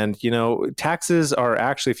taxes. And, taxes are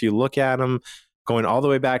actually, if you look at them going all the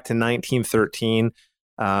way back to 1913,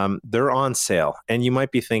 they're on sale. And you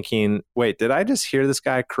might be thinking, wait, did I just hear this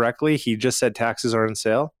guy correctly? He just said taxes are on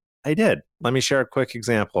sale? I did. Let me share a quick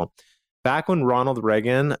example. Back when Ronald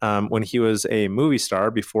Reagan, when he was a movie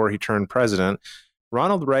star before he turned president,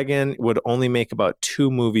 Ronald Reagan would only make about 2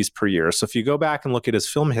 movies per year. So if you go back and look at his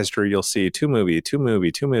film history, you'll see 2 movie.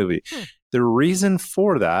 The reason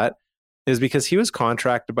for that is because he was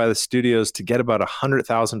contracted by the studios to get about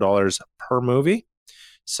 $100,000 per movie.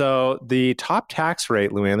 So the top tax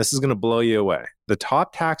rate, Luann, this is going to blow you away. The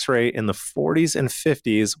top tax rate in the 40s and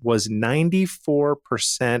 50s was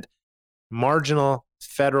 94% marginal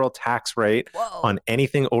federal tax rate on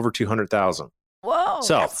anything over $200,000. Whoa,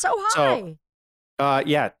 that's so high.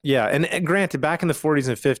 Yeah. And granted, back in the 40s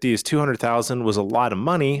and 50s, 200,000 was a lot of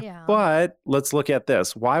money. Yeah. But let's look at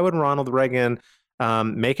this. Why would Ronald Reagan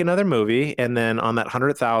make another movie and then on that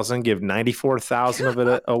 100,000 give 94,000 of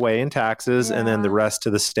it away in taxes and then the rest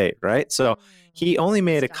to the state, right? So he only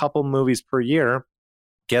made a couple movies per year,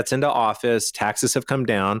 gets into office, taxes have come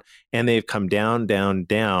down, and they've come down, down,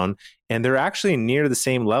 down. And they're actually near the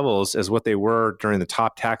same levels as what they were during the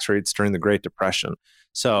top tax rates during the Great Depression.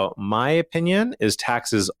 So my opinion is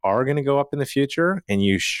taxes are going to go up in the future, and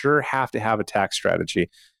you sure have to have a tax strategy.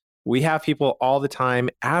 We have people all the time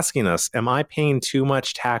asking us, am I paying too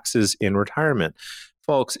much taxes in retirement?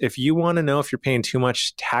 Folks, if you want to know if you're paying too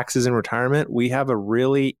much taxes in retirement, we have a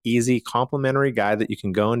really easy complimentary guide that you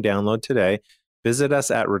can go and download today. Visit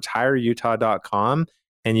us at retireutah.com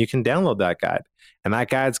and you can download that guide. And that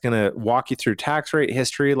guide's going to walk you through tax rate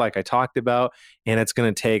history, like I talked about, and it's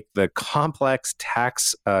going to take the complex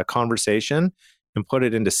tax conversation and put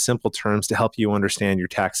it into simple terms to help you understand your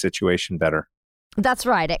tax situation better. That's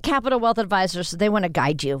right. At Capital Wealth Advisors, they want to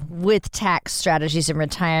guide you with tax strategies in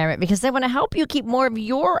retirement because they want to help you keep more of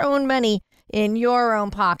your own money in your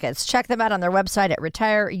own pockets. Check them out on their website at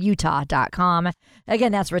retireutah.com.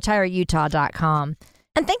 Again, that's retireutah.com.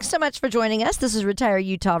 And thanks so much for joining us. This is Retire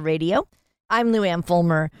Utah Radio. I'm Lou Ann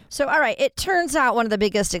Fulmer. So, all right, it turns out one of the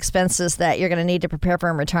biggest expenses that you're going to need to prepare for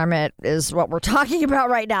in retirement is what we're talking about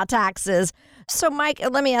right now, taxes. So, Mike,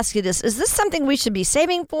 let me ask you this. Is this something we should be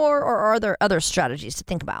saving for, or are there other strategies to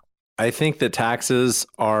think about? I think that taxes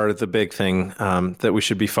are the big thing that we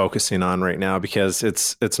should be focusing on right now because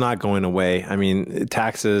it's not going away. I mean,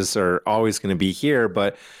 taxes are always going to be here,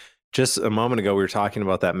 but just a moment ago, we were talking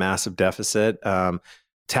about that massive deficit.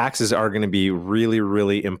 Taxes are going to be really,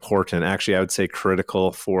 really important. Actually, I would say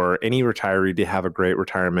critical for any retiree to have a great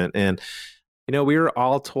retirement. And, we were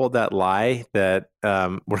all told that lie that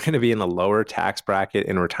we're going to be in a lower tax bracket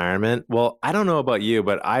in retirement. Well, I don't know about you,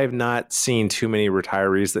 but I've not seen too many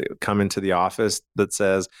retirees that come into the office that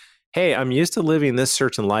says, hey, I'm used to living this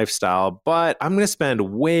certain lifestyle, but I'm going to spend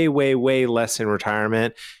way, way, way less in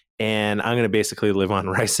retirement. And I'm going to basically live on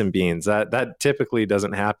rice and beans. That typically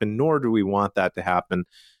doesn't happen, nor do we want that to happen.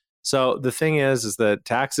 So the thing is that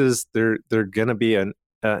taxes, they're going to be an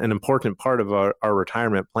important part of our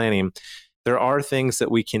retirement planning. There are things that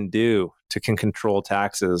we can do to control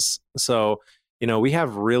taxes. So, we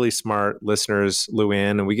have really smart listeners,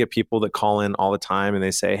 Luann, and we get people that call in all the time and they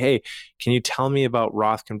say, hey, can you tell me about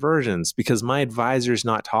Roth conversions? Because my advisor's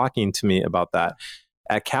not talking to me about that.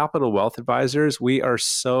 At Capital Wealth Advisors, we are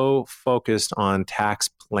so focused on tax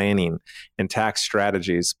planning and tax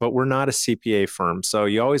strategies, but we're not a CPA firm. So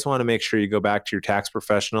you always want to make sure you go back to your tax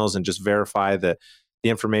professionals and just verify that the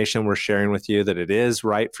information we're sharing with you, that it is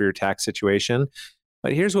right for your tax situation.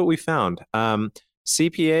 But here's what we found.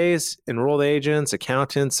 CPAs, enrolled agents,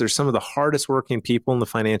 accountants, they're some of the hardest working people in the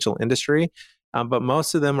financial industry, but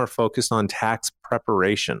most of them are focused on tax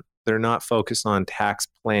preparation. They're not focused on tax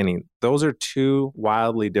planning. Those are two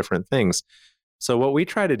wildly different things. So what we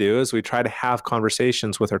try to do is we try to have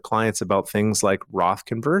conversations with our clients about things like Roth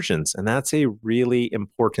conversions. And that's a really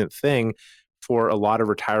important thing for a lot of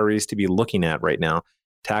retirees to be looking at right now.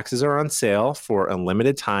 Taxes are on sale for a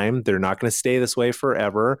limited time. They're not going to stay this way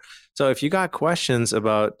forever. So if you got questions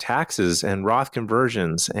about taxes and Roth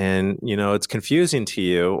conversions and, it's confusing to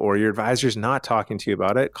you or your advisor's not talking to you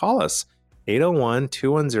about it, call us.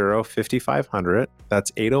 801-210-5500. That's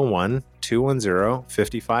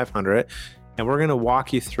 801-210-5500. And we're going to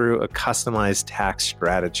walk you through a customized tax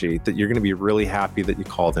strategy that you're going to be really happy that you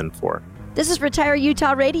called in for. This is Retire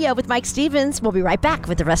Utah Radio with Mike Stevens. We'll be right back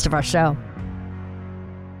with the rest of our show.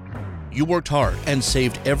 You worked hard and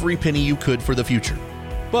saved every penny you could for the future.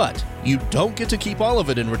 But you don't get to keep all of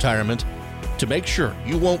it in retirement. To make sure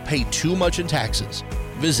you won't pay too much in taxes,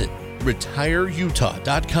 visit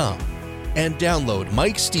retireutah.com and download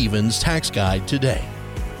Mike Stevens' tax guide today.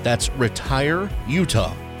 That's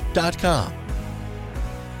retireutah.com.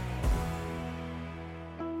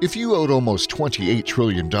 If you owed almost $28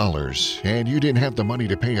 trillion and you didn't have the money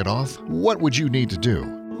to pay it off, what would you need to do?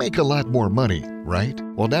 Make a lot more money, right?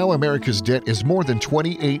 Well, now America's debt is more than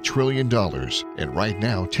 $28 trillion, and right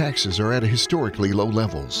now taxes are at historically low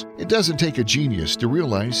levels. It doesn't take a genius to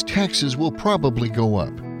realize taxes will probably go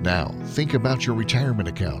up. Now, think about your retirement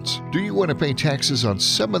accounts. Do you want to pay taxes on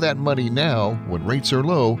some of that money now when rates are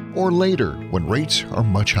low, or later when rates are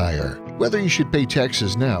much higher? Whether you should pay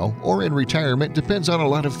taxes now or in retirement depends on a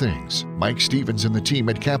lot of things. Mike Stevens and the team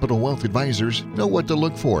at Capital Wealth Advisors know what to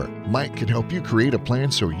look for. Mike can help you create a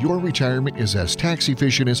plan so your retirement is as tax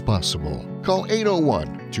efficient as possible. Call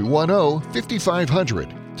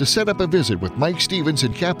 801-210-5500 to set up a visit with Mike Stevens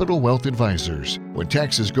and Capital Wealth Advisors. When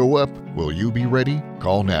taxes go up, will you be ready?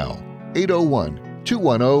 Call now.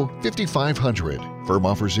 801-210-5500. Firm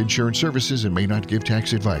offers insurance services and may not give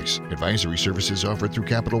tax advice. Advisory services offered through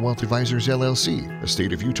Capital Wealth Advisors, LLC, a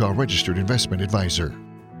state of Utah registered investment advisor.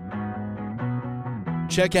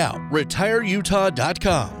 Check out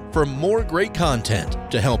retireutah.com for more great content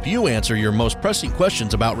to help you answer your most pressing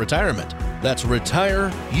questions about retirement. That's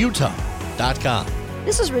retireutah.com.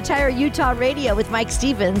 This is Retire Utah Radio with Mike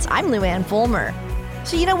Stevens. I'm Luann Fulmer.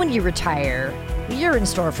 So, when you retire, you're in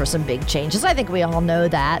store for some big changes. I think we all know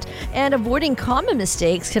that. And avoiding common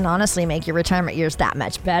mistakes can honestly make your retirement years that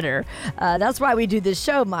much better. That's why we do this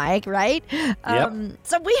show, Mike, right? Yep.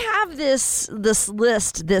 So we have this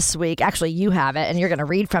list this week. Actually, you have it, and you're going to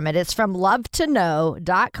read from it. It's from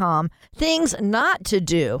lovetoknow.com. Things not to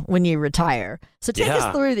do when you retire. So take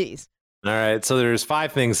us through these. All right. So there's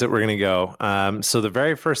 5 things that we're going to go. So the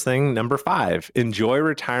very first thing, number 5, enjoy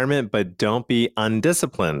retirement, but don't be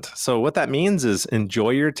undisciplined. So what that means is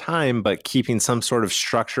enjoy your time, but keeping some sort of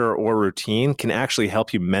structure or routine can actually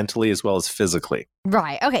help you mentally as well as physically.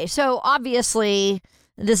 Right. Okay. So obviously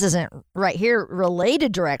this isn't right here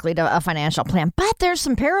related directly to a financial plan, but there's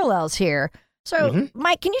some parallels here. So,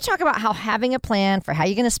 Mike, can you talk about how having a plan for how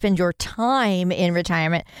you're going to spend your time in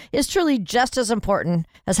retirement is truly just as important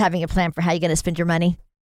as having a plan for how you're going to spend your money?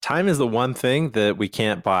 Time is the one thing that we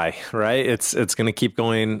can't buy, right? It's going to keep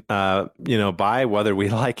going, by whether we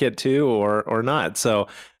like it to or not. So,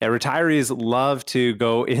 retirees love to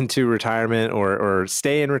go into retirement or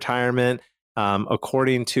stay in retirement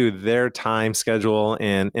according to their time schedule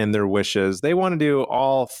and their wishes. They want to do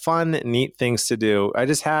all fun, neat things to do. I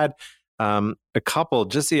just had a couple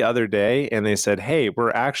just the other day, and they said, hey,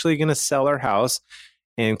 we're actually going to sell our house.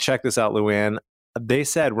 And check this out, Luann. They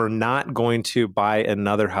said, we're not going to buy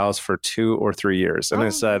another house for 2 or 3 years. And I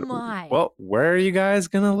said, well, where are you guys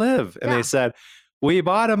going to live? And they said, we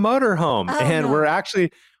bought a motorhome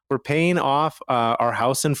we're paying off our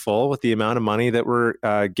house in full with the amount of money that we're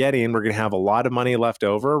getting. We're going to have a lot of money left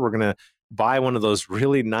over. We're going to buy one of those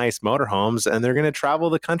really nice motorhomes, and they're going to travel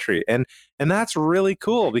the country. And that's really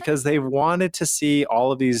cool because they wanted to see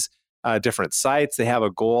all of these different sites. They have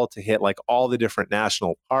a goal to hit like all the different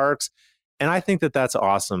national parks. And I think that that's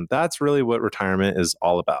awesome. That's really what retirement is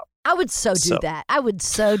all about. I would do that. I would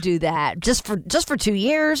do that just for 2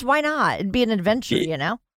 years. Why not? It'd be an adventure,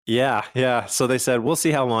 Yeah. So they said, we'll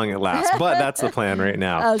see how long it lasts, but that's the plan right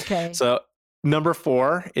now. Okay. So Number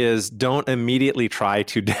 4 is don't immediately try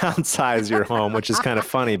to downsize your home, which is kind of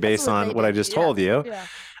funny based on what I just told you. Yeah.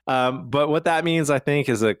 But what that means, I think,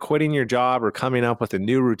 is that quitting your job or coming up with a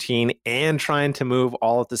new routine and trying to move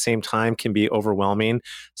all at the same time can be overwhelming.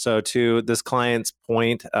 So to this client's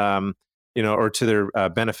point, or to their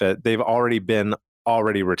benefit, they've already been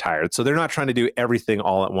retired. So they're not trying to do everything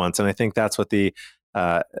all at once. And I think that's what the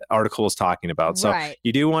article is talking about. So Right.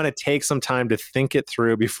 you do want to take some time to think it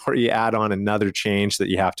through before you add on another change that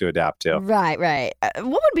you have to adapt to. Right. What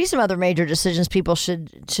would be some other major decisions people should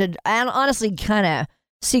honestly kind of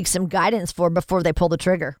seek some guidance for before they pull the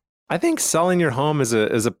trigger? I think selling your home is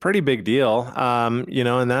a pretty big deal.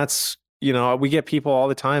 And that's, we get people all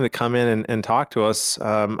the time that come in and talk to us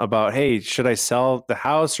about, hey, should I sell the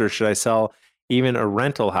house or should I sell even a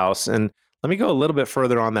rental house? And let me go a little bit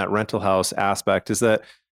further on that rental house aspect is that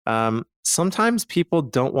sometimes people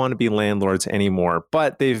don't want to be landlords anymore,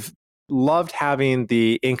 but they've loved having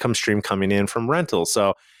the income stream coming in from rental.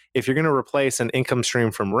 So if you're going to replace an income stream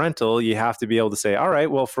from rental, you have to be able to say, all right,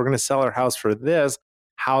 well, if we're going to sell our house for this,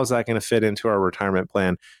 how's that going to fit into our retirement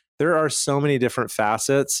plan? There are so many different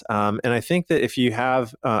facets. And I think that if you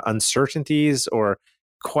have uncertainties or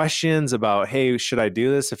questions about, hey, should I do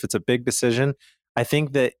this? If it's a big decision, I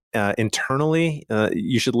think that internally,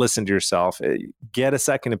 you should listen to yourself, get a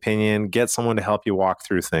second opinion, get someone to help you walk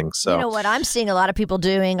through things. So, what I'm seeing a lot of people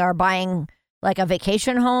doing are buying like a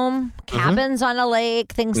vacation home, cabins on a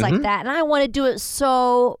lake, things like that. And I want to do it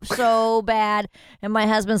so bad. And my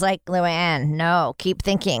husband's like, Luann, no, keep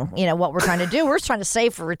thinking, what we're trying to do. We're trying to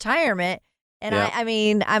save for retirement. And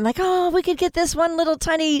I'm like, oh, we could get this one little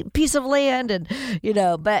tiny piece of land. And,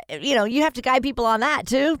 but, you have to guide people on that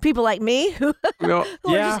too. People like me who are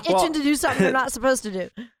just itching to do something they're not supposed to do.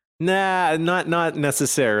 Nah, not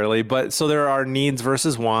necessarily. But so there are needs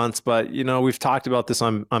versus wants. But, we've talked about this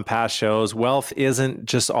on past shows. Wealth isn't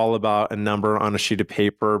just all about a number on a sheet of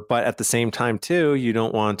paper. But at the same time, too, you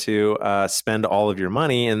don't want to spend all of your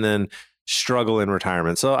money and then struggle in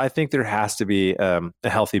retirement. So I think there has to be a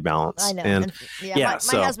healthy balance. I know. And my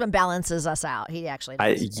husband balances us out. He actually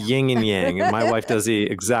does. Yin and yang. And my wife does the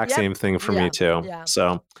exact same thing for me too. Yeah.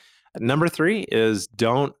 So number 3 is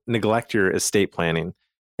don't neglect your estate planning.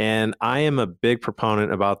 And I am a big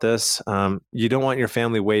proponent about this. You don't want your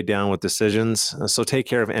family weighed down with decisions. So take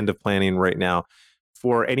care of end of planning right now.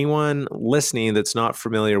 For anyone listening that's not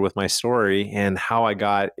familiar with my story and how I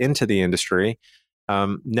got into the industry,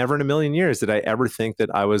 never in a million years did I ever think that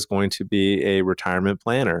I was going to be a retirement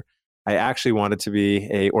planner. I actually wanted to be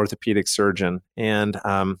an orthopedic surgeon. And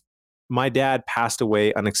my dad passed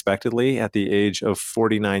away unexpectedly at the age of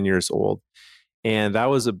 49 years old. And that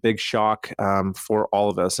was a big shock for all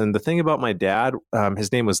of us. And the thing about my dad,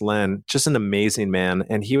 his name was Len, just an amazing man.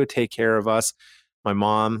 And he would take care of us, my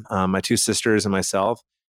mom, my 2 sisters, and myself.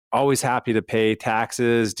 Always happy to pay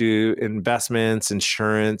taxes, do investments,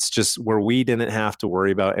 insurance, just where we didn't have to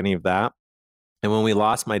worry about any of that. And when we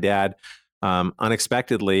lost my dad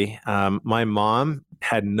unexpectedly, my mom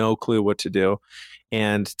had no clue what to do.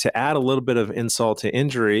 And to add a little bit of insult to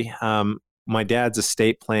injury, my dad's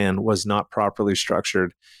estate plan was not properly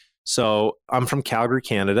structured. So I'm from Calgary,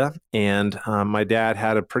 Canada, and my dad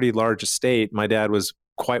had a pretty large estate. My dad was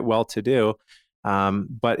quite well to do.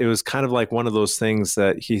 But it was kind of like one of those things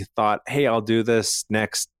that he thought, hey, I'll do this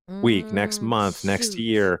next week, next month, next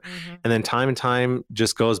year. And then time and time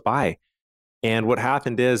just goes by. And what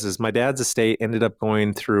happened is my dad's estate ended up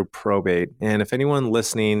going through probate. And if anyone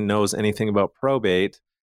listening knows anything about probate,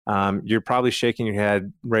 you're probably shaking your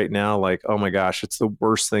head right now like, oh my gosh, it's the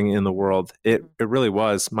worst thing in the world. It really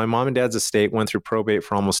was. My mom and dad's estate went through probate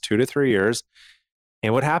for almost 2 to 3 years.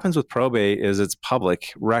 And what happens with probate is it's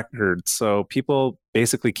public record. So people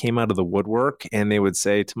basically came out of the woodwork and they would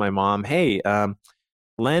say to my mom, hey,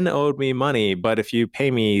 Len owed me money, but if you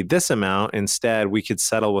pay me this amount instead, we could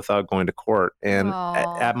settle without going to court. And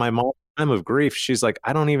at my mom's time of grief, she's like,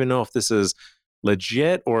 I don't even know if this is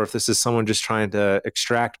legit or if this is someone just trying to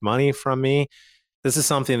extract money from me. This is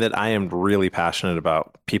something that I am really passionate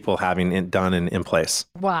about, people having it done in place.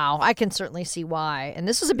 Wow, I can certainly see why. And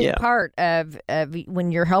this is a big part of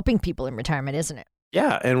when you're helping people in retirement, isn't it?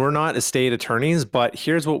 Yeah, and we're not estate attorneys, but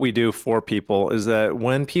here's what we do for people is that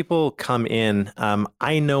when people come in,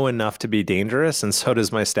 I know enough to be dangerous, and so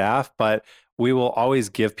does my staff, but we will always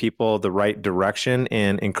give people the right direction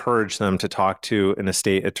and encourage them to talk to an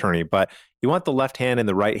estate attorney. But you want the left hand and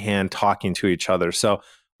the right hand talking to each other. So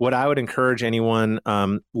what I would encourage anyone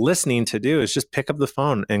listening to do is just pick up the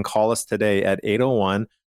phone and call us today at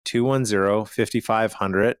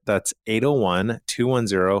 801-210-5500. That's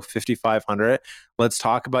 801-210-5500. Let's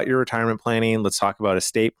talk about your retirement planning. Let's talk about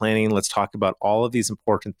estate planning. Let's talk about all of these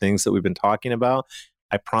important things that we've been talking about.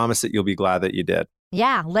 I promise that you'll be glad that you did.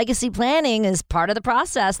 Yeah, legacy planning is part of the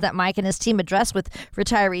process that Mike and his team address with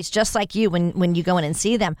retirees just like you when you go in and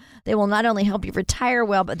see them. They will not only help you retire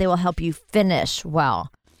well, but they will help you finish well.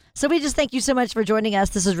 So we just thank you so much for joining us.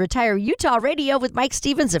 This is Retire Utah Radio with Mike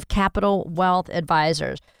Stevens of Capital Wealth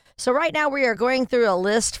Advisors. So right now we are going through a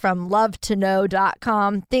list from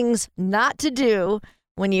lovetoknow.com, things not to do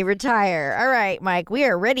when you retire. All right, Mike, we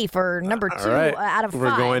are ready for number 2 out of 5.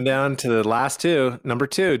 We're going down to the last 2. Number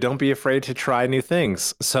 2, don't be afraid to try new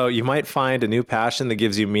things. So you might find a new passion that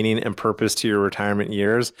gives you meaning and purpose to your retirement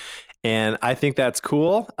years. And I think that's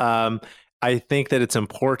cool. I think that it's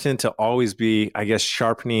important to always be, I guess,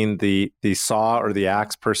 sharpening the saw or the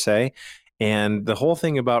axe per se. And the whole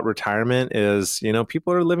thing about retirement is,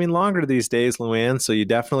 people are living longer these days, Luann. So you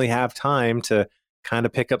definitely have time to kind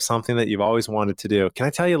of pick up something that you've always wanted to do. Can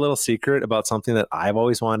I tell you a little secret about something that I've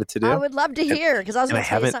always wanted to do? I would love to hear, because I was going to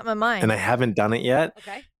tell you something of mine. And I haven't done it yet.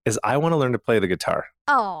 Okay. Is I want to learn to play the guitar.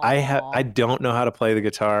 Oh. I don't know how to play the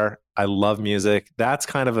guitar. I love music. That's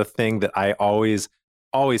kind of a thing that I always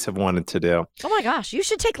have wanted to do. Oh my gosh, you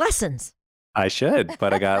should take lessons. I should,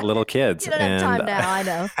 but I got little kids. You don't have time now, I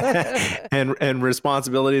know. and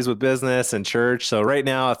responsibilities with business and church. So right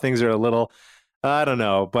now things are a little, I don't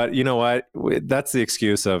know, but you know what? That's the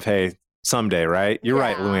excuse of, hey, someday, right? You're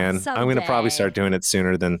right, Luann. Someday. I'm going to probably start doing it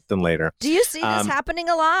sooner than later. Do you see this happening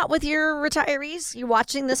a lot with your retirees? You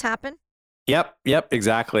watching this happen? Yep,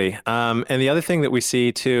 exactly. And the other thing that we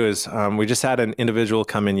see too is we just had an individual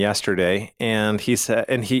come in yesterday, and he said,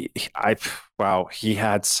 and he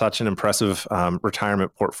had such an impressive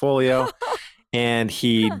retirement portfolio, and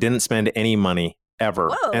he didn't spend any money ever.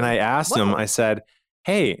 Whoa. And I asked him, I said,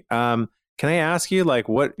 hey, can I ask you like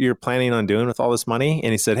what you're planning on doing with all this money?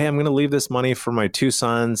 And he said, hey, I'm going to leave this money for my 2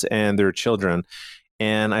 sons and their children.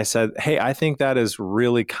 And I said, hey, I think that is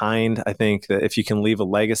really kind. I think that if you can leave a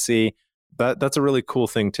legacy, that's a really cool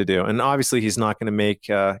thing to do. And obviously he's not going to make,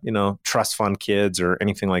 trust fund kids or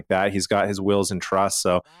anything like that. He's got his wills and trusts.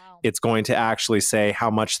 So it's going to actually say how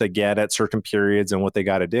much they get at certain periods and what they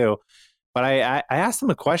got to do. But I asked him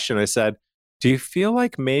a question. I said, do you feel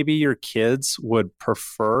like maybe your kids would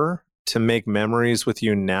prefer to make memories with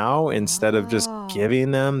you now instead of just giving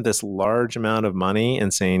them this large amount of money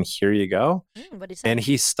and saying, here you go? What'd he say? And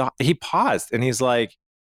he paused and he's like,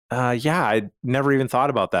 yeah, I never even thought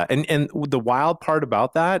about that. And the wild part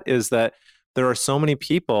about that is that there are so many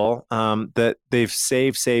people that they've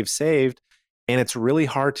saved, and it's really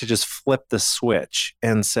hard to just flip the switch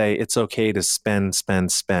and say it's okay to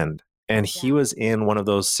spend. And he was in one of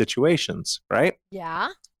those situations, right? Yeah.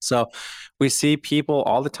 So we see people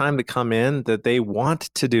all the time that come in that they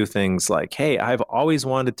want to do things like, hey, I've always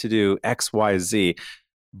wanted to do X, Y, Z,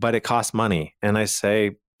 but it costs money. And I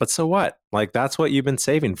say, but so what? Like, that's what you've been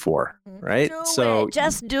saving for, right?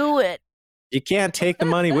 Just do it. You can't take the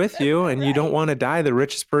money with you, and you don't want to die the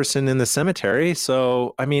richest person in the cemetery.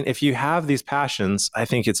 So, I mean, if you have these passions, I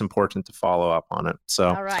think it's important to follow up on it. So,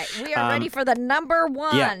 all right, we are ready for the number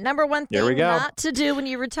one. Yeah. Number one thing not to do when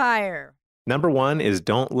you retire. Number 1 is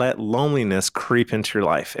don't let loneliness creep into your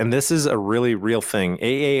life. And this is a really real thing.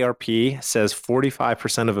 AARP says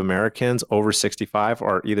 45% of Americans over 65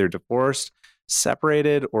 are either divorced,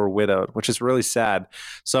 separated, or widowed, which is really sad.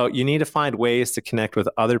 So you need to find ways to connect with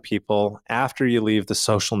other people after you leave the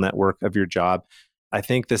social network of your job. I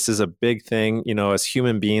think this is a big thing, as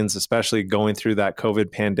human beings, especially going through that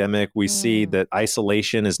COVID pandemic, we see that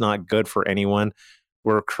isolation is not good for anyone.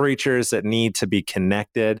 We're creatures that need to be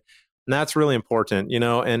connected. And that's really important,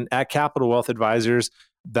 and at Capital Wealth Advisors,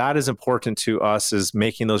 that is important to us, is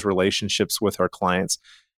making those relationships with our clients.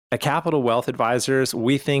 At Capital Wealth Advisors,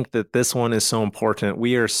 we think that this one is so important.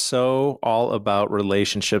 We are so all about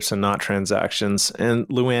relationships and not transactions. And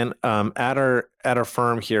Luann, at our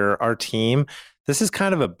firm here, our team, this is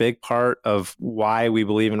kind of a big part of why we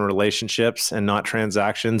believe in relationships and not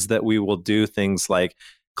transactions, that we will do things like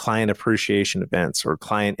client appreciation events or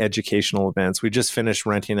client educational events. We just finished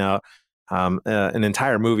renting out an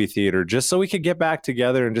entire movie theater just so we could get back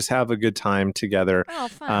together and just have a good time together. Oh,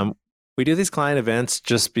 fun. We do these client events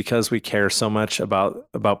just because we care so much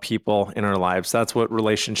about people in our lives. That's what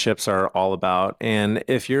relationships are all about. And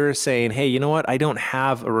if you're saying, hey, you know what? I don't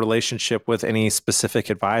have a relationship with any specific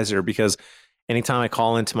advisor because anytime I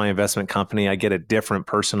call into my investment company, I get a different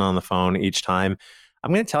person on the phone each time.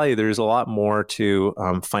 I'm going to tell you there's a lot more to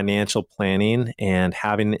financial planning and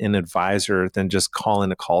having an advisor than just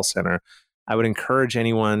calling a call center. I would encourage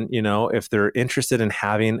anyone, if they're interested in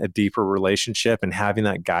having a deeper relationship and having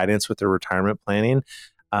that guidance with their retirement planning,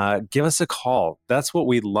 give us a call. That's what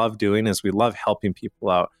we love doing, is we love helping people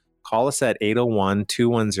out. Call us at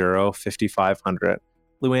 801-210-5500.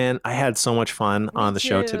 Luann, I had so much fun on the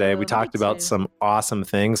show today. We talked about some awesome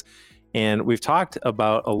things, and we've talked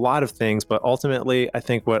about a lot of things, but ultimately, I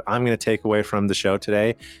think what I'm going to take away from the show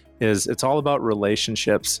today is it's all about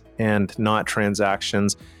relationships and not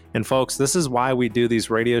transactions. And folks, this is why we do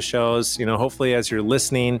these radio shows. Hopefully as you're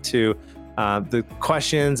listening to the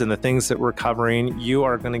questions and the things that we're covering, you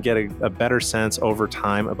are going to get a better sense over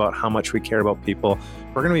time about how much we care about people.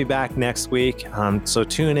 We're going to be back next week. So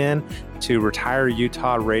tune in to Retire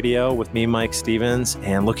Utah Radio with me, Mike Stevens,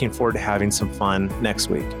 and looking forward to having some fun next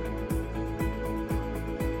week.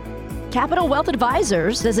 Capital Wealth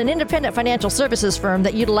Advisors is an independent financial services firm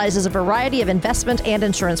that utilizes a variety of investment and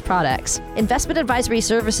insurance products. Investment advisory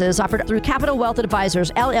services offered through Capital Wealth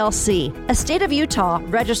Advisors, LLC, a state of Utah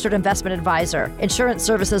registered investment advisor. Insurance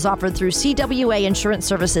services offered through CWA Insurance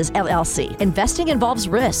Services, LLC. Investing involves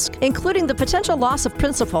risk, including the potential loss of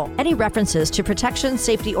principal. Any references to protection,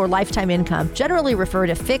 safety, or lifetime income generally refer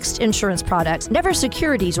to fixed insurance products, never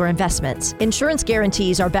securities or investments. Insurance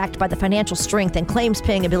guarantees are backed by the financial strength and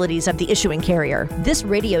claims-paying abilities of the issuing carrier. This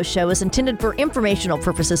radio show is intended for informational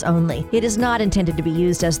purposes only. It is not intended to be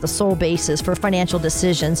used as the sole basis for financial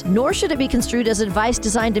decisions, nor should it be construed as advice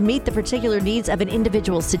designed to meet the particular needs of an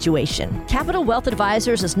individual situation. Capital Wealth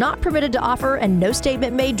Advisors is not permitted to offer, and no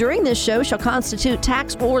statement made during this show shall constitute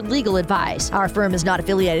tax or legal advice. Our firm is not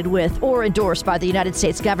affiliated with or endorsed by the United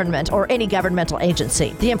States government or any governmental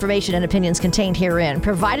agency. The information and opinions contained herein,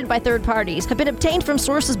 provided by third parties, have been obtained from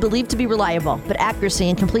sources believed to be reliable, but accuracy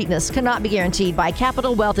and completeness cannot be guaranteed by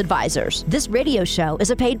Capital Wealth Advisors. This radio show is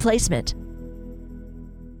a paid placement.